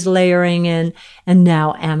Services layering in, and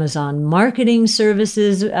now Amazon Marketing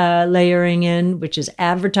Services layering in, which is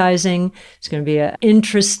advertising. It's going to be an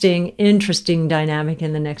interesting dynamic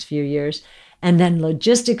in the next few years. And then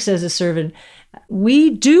logistics as a service. We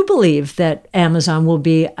do believe that Amazon will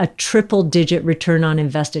be a triple-digit return on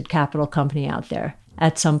invested capital company out there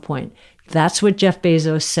at some point. That's what Jeff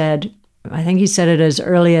Bezos said. I think he said it as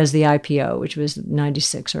early as the IPO, which was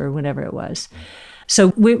 96 or whenever it was.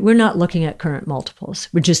 So we're not looking at current multiples.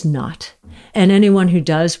 We're just not. And anyone who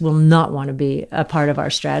does will not want to be a part of our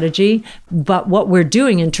strategy. But what we're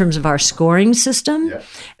doing in terms of our scoring system,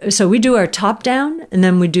 so we do our top down and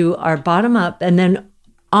then we do our bottom up. And then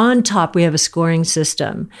on top, we have a scoring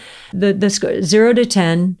system. The score, 0 to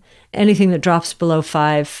 10, anything that drops below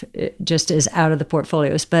 5 just is out of the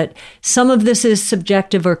portfolios. But some of this is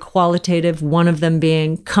subjective or qualitative, one of them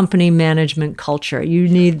being company management culture. You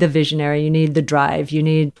need the visionary, you need the drive, you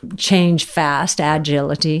need change fast,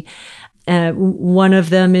 agility. One of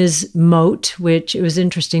them is moat, which it was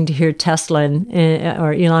interesting to hear Tesla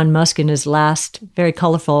or Elon Musk in his last very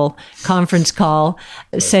colorful conference call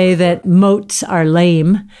say that moats are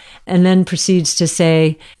lame, and then proceeds to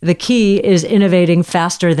say the key is innovating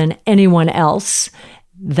faster than anyone else.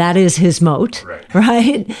 That is his moat,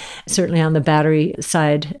 right? Certainly on the battery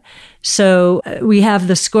side. So we have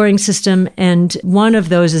the scoring system, and one of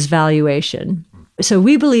those is valuation. So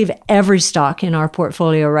we believe every stock in our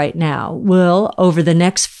portfolio right now will, over the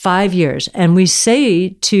next 5 years, and we say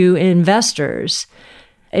to investors,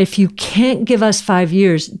 if you can't give us 5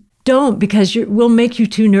 years, don't, because we'll make you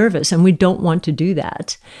too nervous, and we don't want to do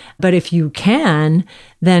that. But if you can,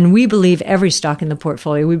 then we believe every stock in the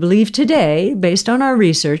portfolio, we believe today, based on our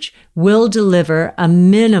research, will deliver a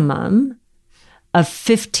minimum of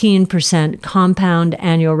 15% compound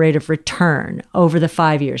annual rate of return over the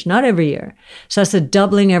 5 years, not every year. So that's a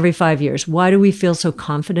doubling every 5 years. Why do we feel so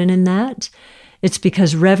confident in that? It's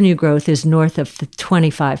because revenue growth is north of the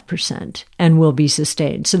 25% and will be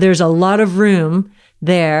sustained. So there's a lot of room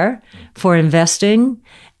there for investing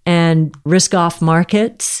and risk-off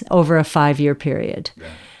markets over a 5-year period. Yeah.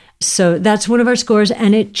 So that's one of our scores,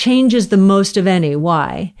 and it changes the most of any.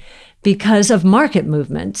 Why? Because of market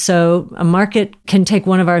movement. So a market can take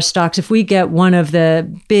one of our stocks. If we get one of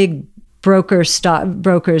the big brokers,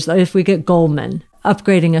 if we get Goldman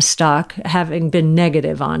upgrading a stock, having been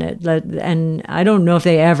negative on it, and I don't know if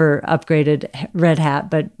they ever upgraded Red Hat,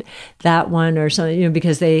 but that one or something,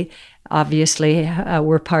 because they obviously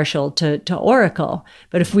were partial to Oracle.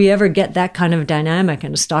 But if we ever get that kind of dynamic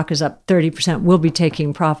and a stock is up 30%, we'll be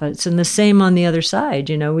taking profits. And the same on the other side.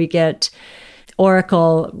 We get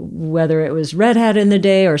Oracle, whether it was Red Hat in the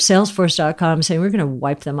day or Salesforce.com, saying we're going to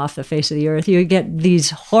wipe them off the face of the earth. You get these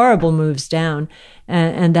horrible moves down,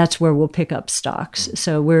 and that's where we'll pick up stocks.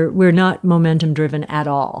 So we're not momentum driven at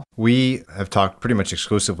all. We have talked pretty much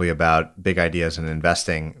exclusively about big ideas and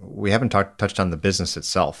investing. We haven't touched on the business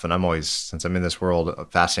itself. And I'm always, since I'm in this world,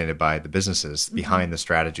 fascinated by the businesses behind the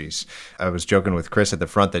strategies. I was joking with Chris at the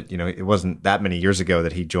front that, it wasn't that many years ago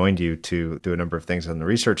that he joined you to do a number of things on the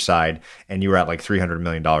research side, and you were at like $300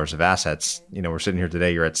 million of assets. We're sitting here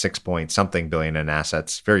today, you're at 6-point-something billion in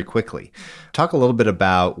assets very quickly. Talk a little bit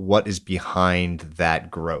about what is behind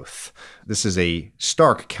that growth. This is a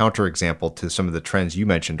stark counterexample to some of the trends you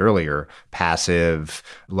mentioned earlier, passive,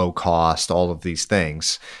 low cost, all of these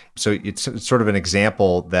things. So it's sort of an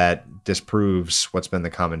example that disproves what's been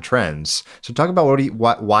the common trends. So talk about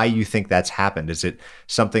why you think that's happened. Is it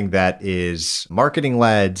something that is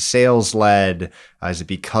marketing-led, sales-led? Is it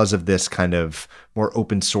because of this kind of more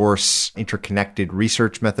open source, interconnected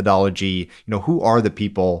research methodology? Who are the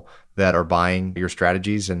people that are buying your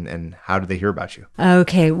strategies, and how do they hear about you?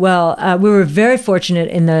 Okay, well, we were very fortunate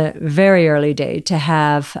in the very early day to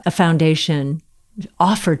have a foundation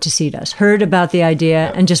offered to seed us, heard about the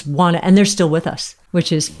idea, and just wanted, and they're still with us,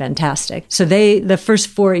 which is fantastic. So the first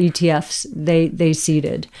 4 ETFs, they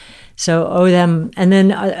seeded. So owe them. And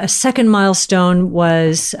then a second milestone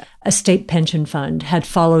was a state pension fund had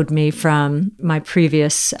followed me from my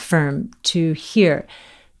previous firm to here.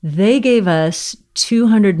 They gave us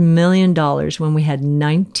 $200 million when we had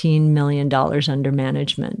 $19 million under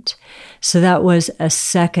management. So that was a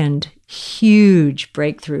second huge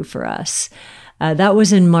breakthrough for us. That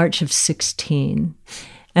was in March of 16.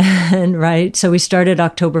 And right. So we started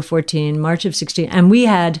October 14, March of 16. And we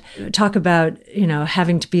had, talk about,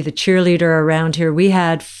 having to be the cheerleader around here. We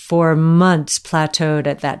had for months plateaued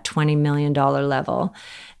at that $20 million level.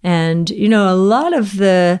 And, a lot of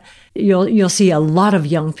you'll see a lot of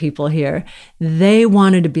young people here. They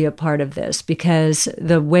wanted to be a part of this because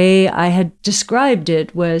the way I had described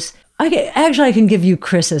it was, I can give you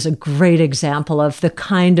Chris as a great example of the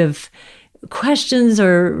kind of questions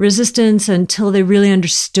or resistance until they really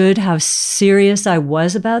understood how serious I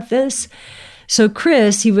was about this. So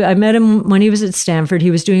Chris, I met him when he was at Stanford. He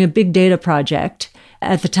was doing a big data project.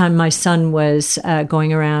 At the time, my son was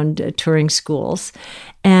going around touring schools.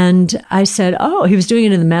 And I said, he was doing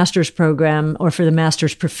it in the master's program or for the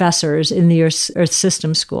master's professors in the Earth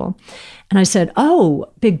Systems School. And I said,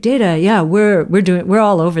 big data. Yeah, we're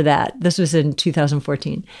all over that. This was in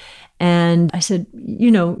 2014. And I said,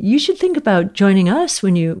 you should think about joining us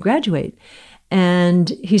when you graduate. And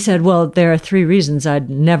he said, well, there are 3 reasons I'd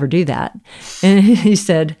never do that. And he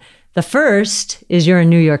said, the first is you're in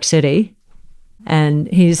New York City. And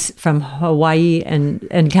he's from Hawaii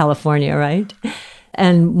and California, right?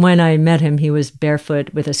 And when I met him, he was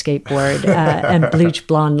barefoot with a skateboard and bleached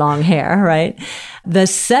blonde long hair, right? The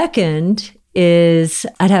second is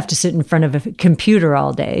I'd have to sit in front of a computer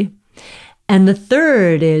all day. And the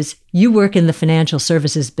third is you work in the financial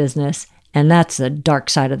services business, and that's the dark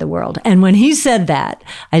side of the world. And when he said that,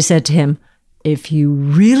 I said to him, if you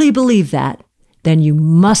really believe that, then you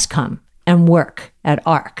must come and work at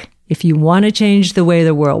ARC. If you want to change the way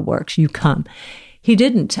the world works, you come. He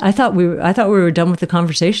didn't. I thought we were done with the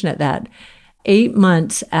conversation at that. 8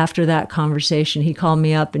 months after that conversation, he called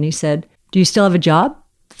me up and he said, do you still have a job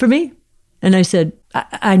for me? And I said,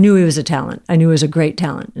 I knew he was a talent. I knew he was a great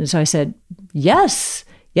talent. And so I said, yes.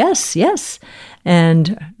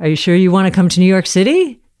 And are you sure you want to come to New York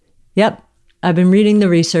City? Yep. I've been reading the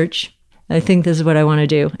research. I think this is what I want to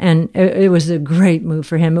do. And it was a great move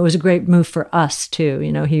for him. It was a great move for us too.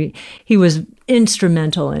 He was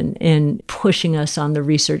instrumental in pushing us on the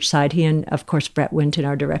research side. He and of course Brett Winton,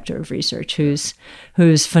 our director of research, who's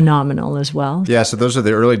phenomenal as well. Yeah. So those are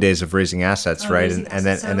the early days of raising assets, right? And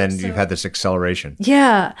then you've had this acceleration.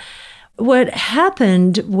 Yeah. What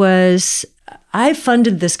happened was I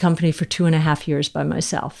funded this company for 2.5 years by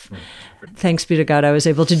myself. Thanks be to God, I was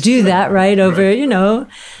able to do that, right?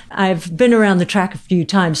 I've been around the track a few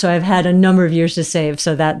times, so I've had a number of years to save.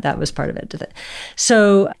 So that was part of it.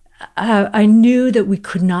 So I knew that we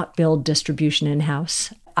could not build distribution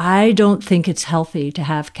in-house. I don't think it's healthy to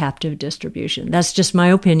have captive distribution. That's just my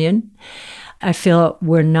opinion. I feel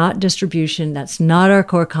we're not distribution. That's not our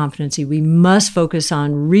core competency. We must focus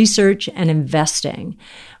on research and investing.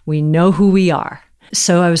 We know who we are.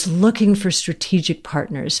 So I was looking for strategic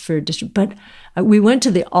partners but we went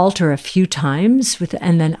to the altar a few times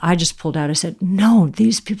and then I just pulled out. I said, no,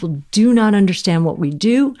 these people do not understand what we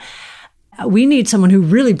do. We need someone who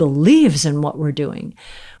really believes in what we're doing.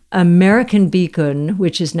 American Beacon,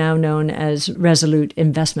 which is now known as Resolute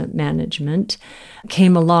Investment Management,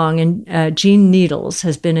 came along, and Gene Needles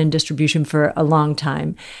has been in distribution for a long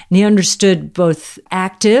time. And he understood both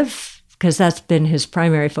active, because that's been his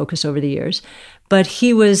primary focus over the years, but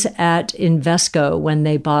he was at Invesco when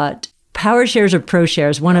they bought PowerShares or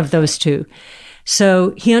ProShares, one of those two.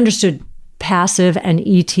 So he understood passive and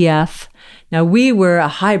ETF. Now, we were a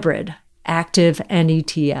hybrid, active and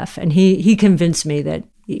ETF, and he convinced me that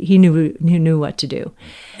he knew what to do.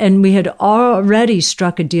 And we had already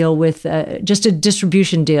struck a deal with, just a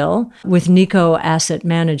distribution deal with Nikko Asset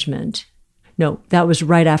Management. No, that was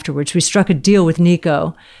right afterwards. We struck a deal with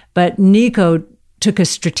Nikko, but Nikko took a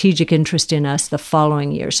strategic interest in us the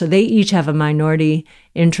following year. So they each have a minority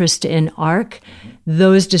interest in ARC.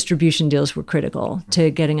 Those distribution deals were critical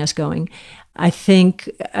to getting us going. I think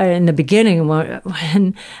in the beginning,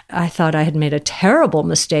 when I thought I had made a terrible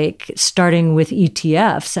mistake starting with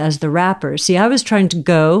ETFs as the wrapper. See, I was trying to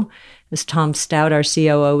go, as Tom Stout, our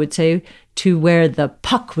COO, would say, to where the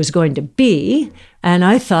puck was going to be. And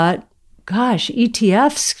I thought, gosh,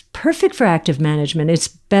 ETFs, perfect for active management. It's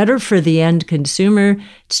better for the end consumer.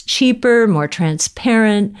 It's cheaper, more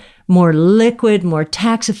transparent, more liquid, more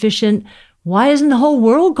tax efficient. Why isn't the whole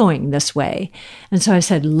world going this way? And so I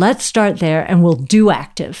said, let's start there and we'll do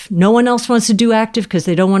active. No one else wants to do active because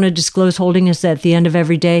they don't want to disclose holdings at the end of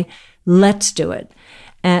every day. Let's do it.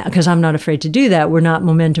 Because I'm not afraid to do that. We're not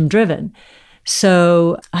momentum driven.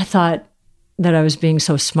 So I thought, that I was being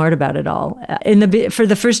so smart about it all. For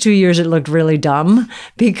the first 2 years, it looked really dumb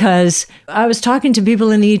because I was talking to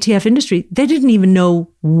people in the ETF industry. They didn't even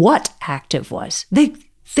know what active was.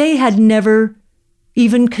 They had never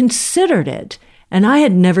even considered it. And I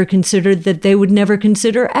had never considered that they would never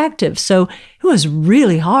consider active. So it was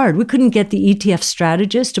really hard. We couldn't get the ETF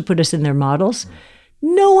strategists to put us in their models.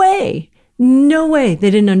 No way. No way.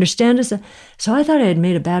 They didn't understand us. So I thought I had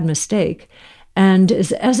made a bad mistake. And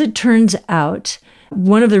as it turns out,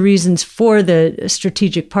 one of the reasons for the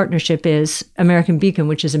strategic partnership is American Beacon,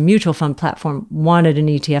 which is a mutual fund platform, wanted an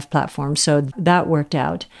ETF platform. So that worked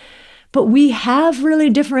out. But we have really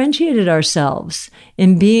differentiated ourselves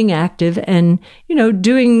in being active and,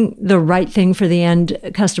 doing the right thing for the end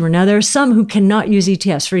customer. Now, there are some who cannot use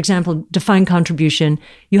ETFs. For example, defined contribution,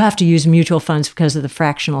 you have to use mutual funds because of the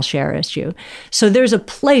fractional share issue. So there's a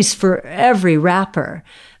place for every wrapper.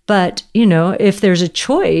 But, if there's a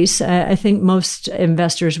choice, I think most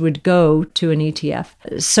investors would go to an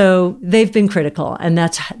ETF. So they've been critical, and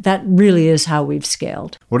that really is how we've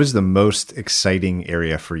scaled. What is the most exciting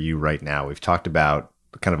area for you right now? We've talked about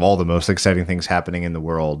kind of all the most exciting things happening in the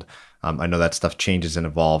world. I know that stuff changes and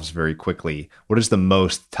evolves very quickly. What is the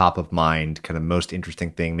most top of mind, kind of most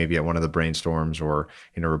interesting thing, maybe at one of the brainstorms or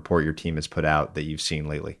in a report your team has put out that you've seen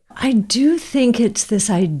lately? I do think it's this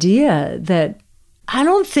idea that I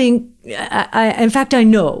don't think, in fact, I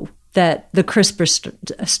know that the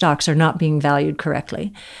CRISPR stocks are not being valued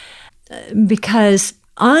correctly because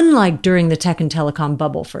unlike during the tech and telecom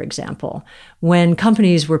bubble, for example, when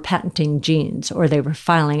companies were patenting genes or they were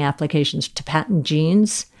filing applications to patent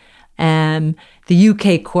genes, the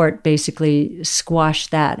UK court basically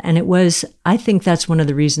squashed that. And I think that's one of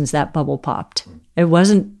the reasons that bubble popped. It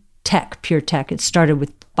wasn't pure tech. It started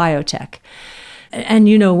with biotech. And,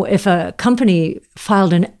 if a company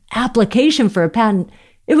filed an application for a patent,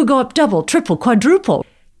 it would go up double, triple, quadruple.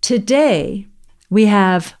 Today, we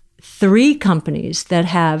have 3 companies that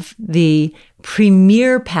have the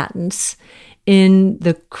premier patents in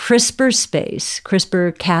the CRISPR space,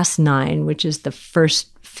 CRISPR-Cas9, which is the first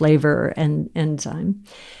flavor and enzyme.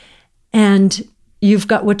 And you've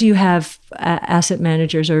got, what do you have asset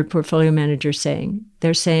managers or portfolio managers saying?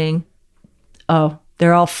 They're saying,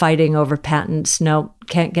 they're all fighting over patents. No,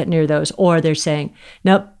 can't get near those. Or they're saying,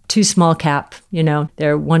 nope, too small cap.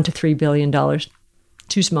 They're $1 to $3 billion.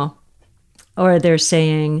 Too small. Or they're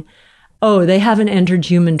saying, they haven't entered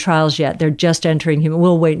human trials yet. They're just entering human.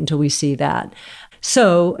 We'll wait until we see that.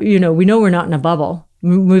 So, we know we're not in a bubble.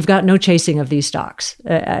 We've got no chasing of these stocks.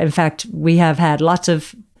 In fact, we have had lots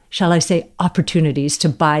of, shall I say, opportunities to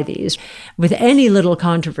buy these with any little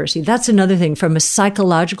controversy. That's another thing from a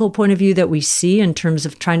psychological point of view that we see in terms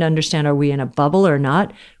of trying to understand, are we in a bubble or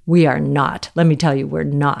not? We are not. Let me tell you, we're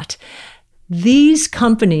not. These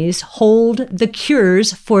companies hold the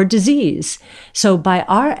cures for disease. So by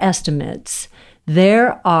our estimates,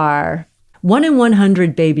 there are 1 in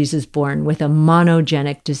 100 babies is born with a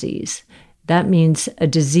monogenic disease. That means a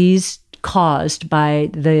disease caused by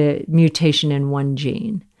the mutation in one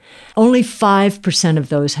gene. Only 5% of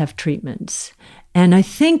those have treatments. And I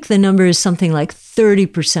think the number is something like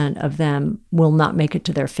 30% of them will not make it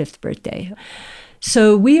to their 5th birthday.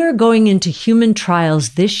 So we are going into human trials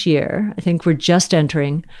this year. I think we're just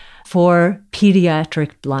entering for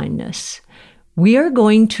pediatric blindness. We are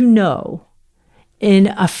going to know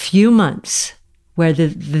in a few months whether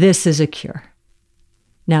this is a cure.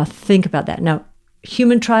 Now think about that. Now,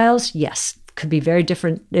 human trials, yes, could be very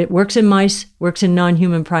different. It works in mice, works in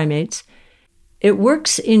non-human primates. It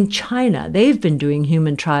works in China. They've been doing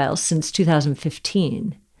human trials since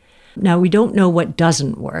 2015. Now, we don't know what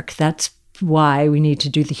doesn't work. That's why we need to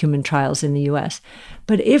do the human trials in the US.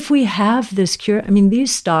 But if we have this cure,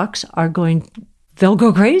 these stocks they'll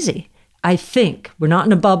go crazy. I think we're not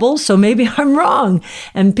in a bubble, so maybe I'm wrong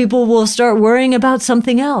and people will start worrying about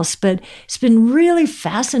something else. But it's been really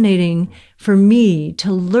fascinating for me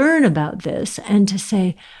to learn about this and to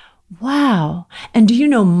say, wow. And do you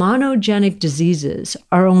know monogenic diseases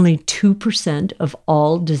are only 2% of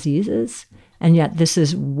all diseases? And yet this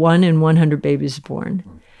is 1 in 100 babies born.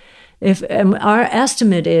 Our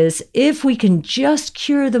estimate is if we can just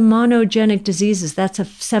cure the monogenic diseases, that's a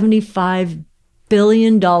 $75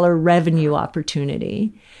 billion revenue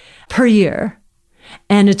opportunity per year.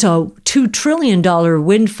 And it's a $2 trillion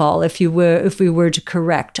windfall if we were to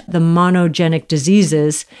correct the monogenic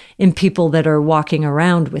diseases in people that are walking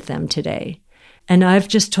around with them today. And I've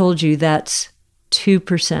just told you that's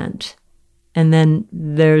 2%. And then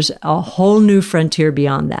there's a whole new frontier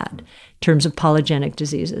beyond that. terms of polygenic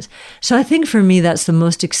diseases. So I think for me, that's the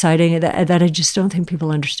most exciting that I just don't think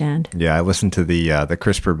people understand. Yeah, I listened to the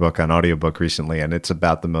CRISPR book on audiobook recently, and it's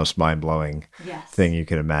about the most mind-blowing thing you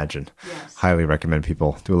can imagine. Yes. Highly recommend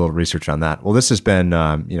people do a little research on that. Well, this has been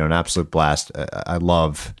an absolute blast. I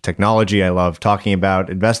love technology. I love talking about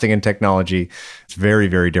investing in technology. It's very,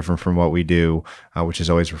 very different from what we do, which is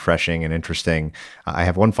always refreshing and interesting. I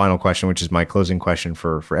have one final question, which is my closing question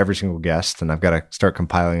for every single guest, and I've got to start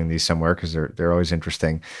compiling these somewhere because they're always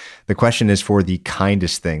interesting. The question is for the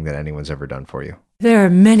kindest thing that anyone's ever done for you. There are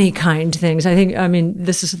many kind things. I mean,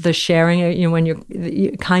 this is the sharing,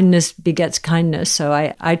 when kindness begets kindness. So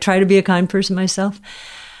I try to be a kind person myself.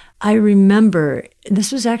 I remember,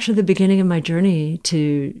 this was actually the beginning of my journey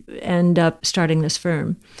to end up starting this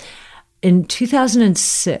firm. In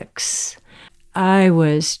 2006, I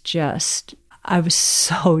was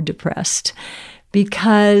so depressed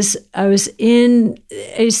because I was in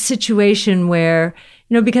a situation where,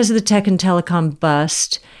 because of the tech and telecom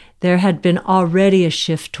bust, there had been already a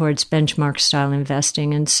shift towards benchmark style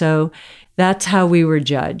investing. And so that's how we were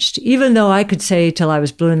judged. Even though I could say till I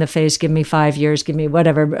was blue in the face, give me 5 years, give me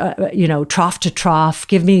whatever, trough to trough,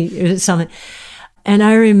 give me something. And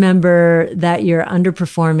I remember that year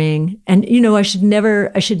underperforming. And, I should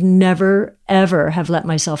never, ever have let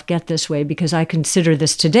myself get this way, because I consider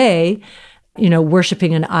this today,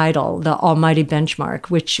 worshiping an idol, the almighty benchmark,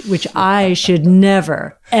 which I should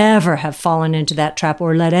never, ever have fallen into that trap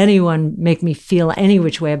or let anyone make me feel any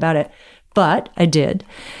which way about it. But I did.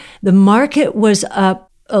 The market was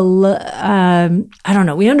up, we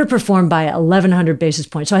underperformed by 1,100 basis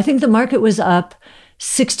points. So I think the market was up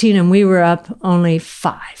 16 and we were up only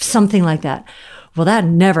 5, something like that. Well, that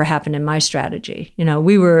never happened in my strategy.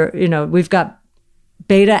 We've got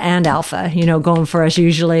beta and alpha, going for us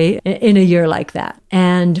usually in a year like that.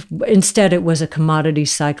 And instead it was a commodity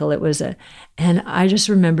cycle. And I just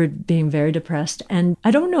remembered being very depressed. And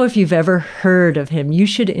I don't know if you've ever heard of him. You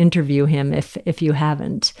should interview him if you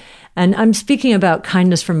haven't. And I'm speaking about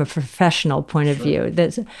kindness from a professional point of view.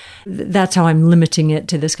 That's how I'm limiting it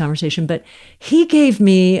to this conversation. But he gave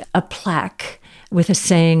me a plaque with a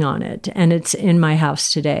saying on it, and it's in my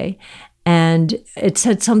house today. And it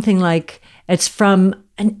said something like, it's from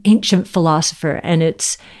an ancient philosopher, and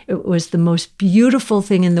it was the most beautiful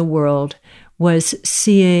thing in the world was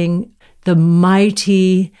seeing the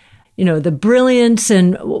mighty, the brilliance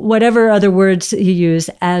and whatever other words he used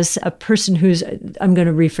as a person who's, I'm going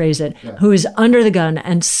to rephrase it, who is under the gun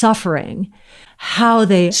and suffering, how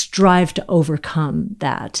they strive to overcome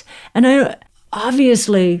that. And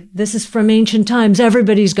obviously, this is from ancient times.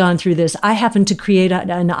 Everybody's gone through this. I happened to create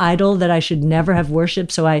an idol that I should never have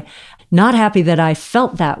worshipped, so I'm not happy that I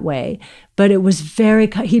felt that way. But it was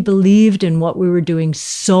he believed in what we were doing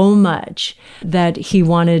so much that he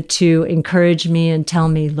wanted to encourage me and tell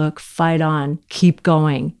me, look, fight on, keep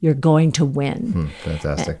going. You're going to win.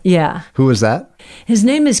 Fantastic. Yeah. Who was that? His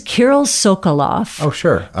name is Kirill Sokolov. Oh,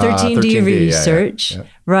 sure. 13D Research. Yeah.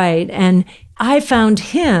 Right. And I found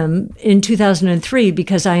him in 2003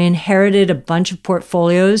 because I inherited a bunch of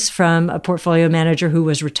portfolios from a portfolio manager who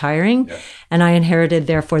was retiring. Yeah. And I inherited,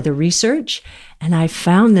 therefore, the research. And I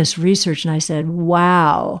found this research and I said,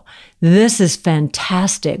 wow, this is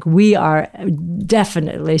fantastic. We are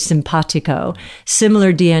definitely simpatico,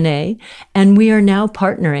 similar DNA. And we are now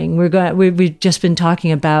partnering. We've just been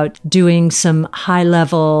talking about doing some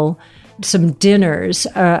some dinners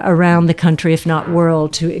around the country, if not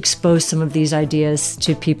world, to expose some of these ideas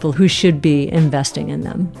to people who should be investing in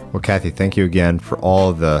them. Well, Cathie, thank you again for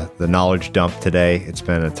all the knowledge dump today. It's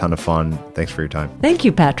been a ton of fun. Thanks for your time. Thank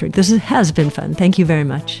you, Patrick. This has been fun. Thank you very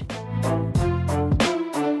much.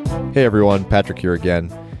 Hey, everyone. Patrick here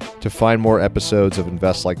again. To find more episodes of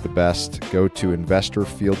Invest Like the Best, go to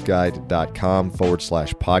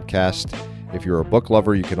investorfieldguide.com/podcast. If you're a book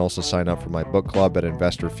lover, you can also sign up for my book club at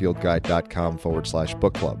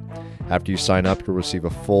investorfieldguide.com/book club. After you sign up, you'll receive a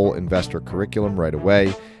full investor curriculum right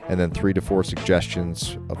away, and then 3 to 4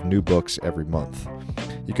 suggestions of new books every month.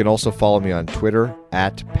 You can also follow me on Twitter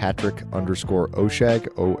at Patrick_Oshag,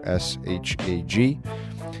 OSHAG.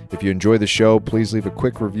 If you enjoy the show, please leave a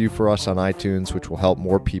quick review for us on iTunes, which will help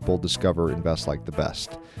more people discover Invest Like the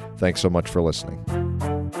Best. Thanks so much for listening.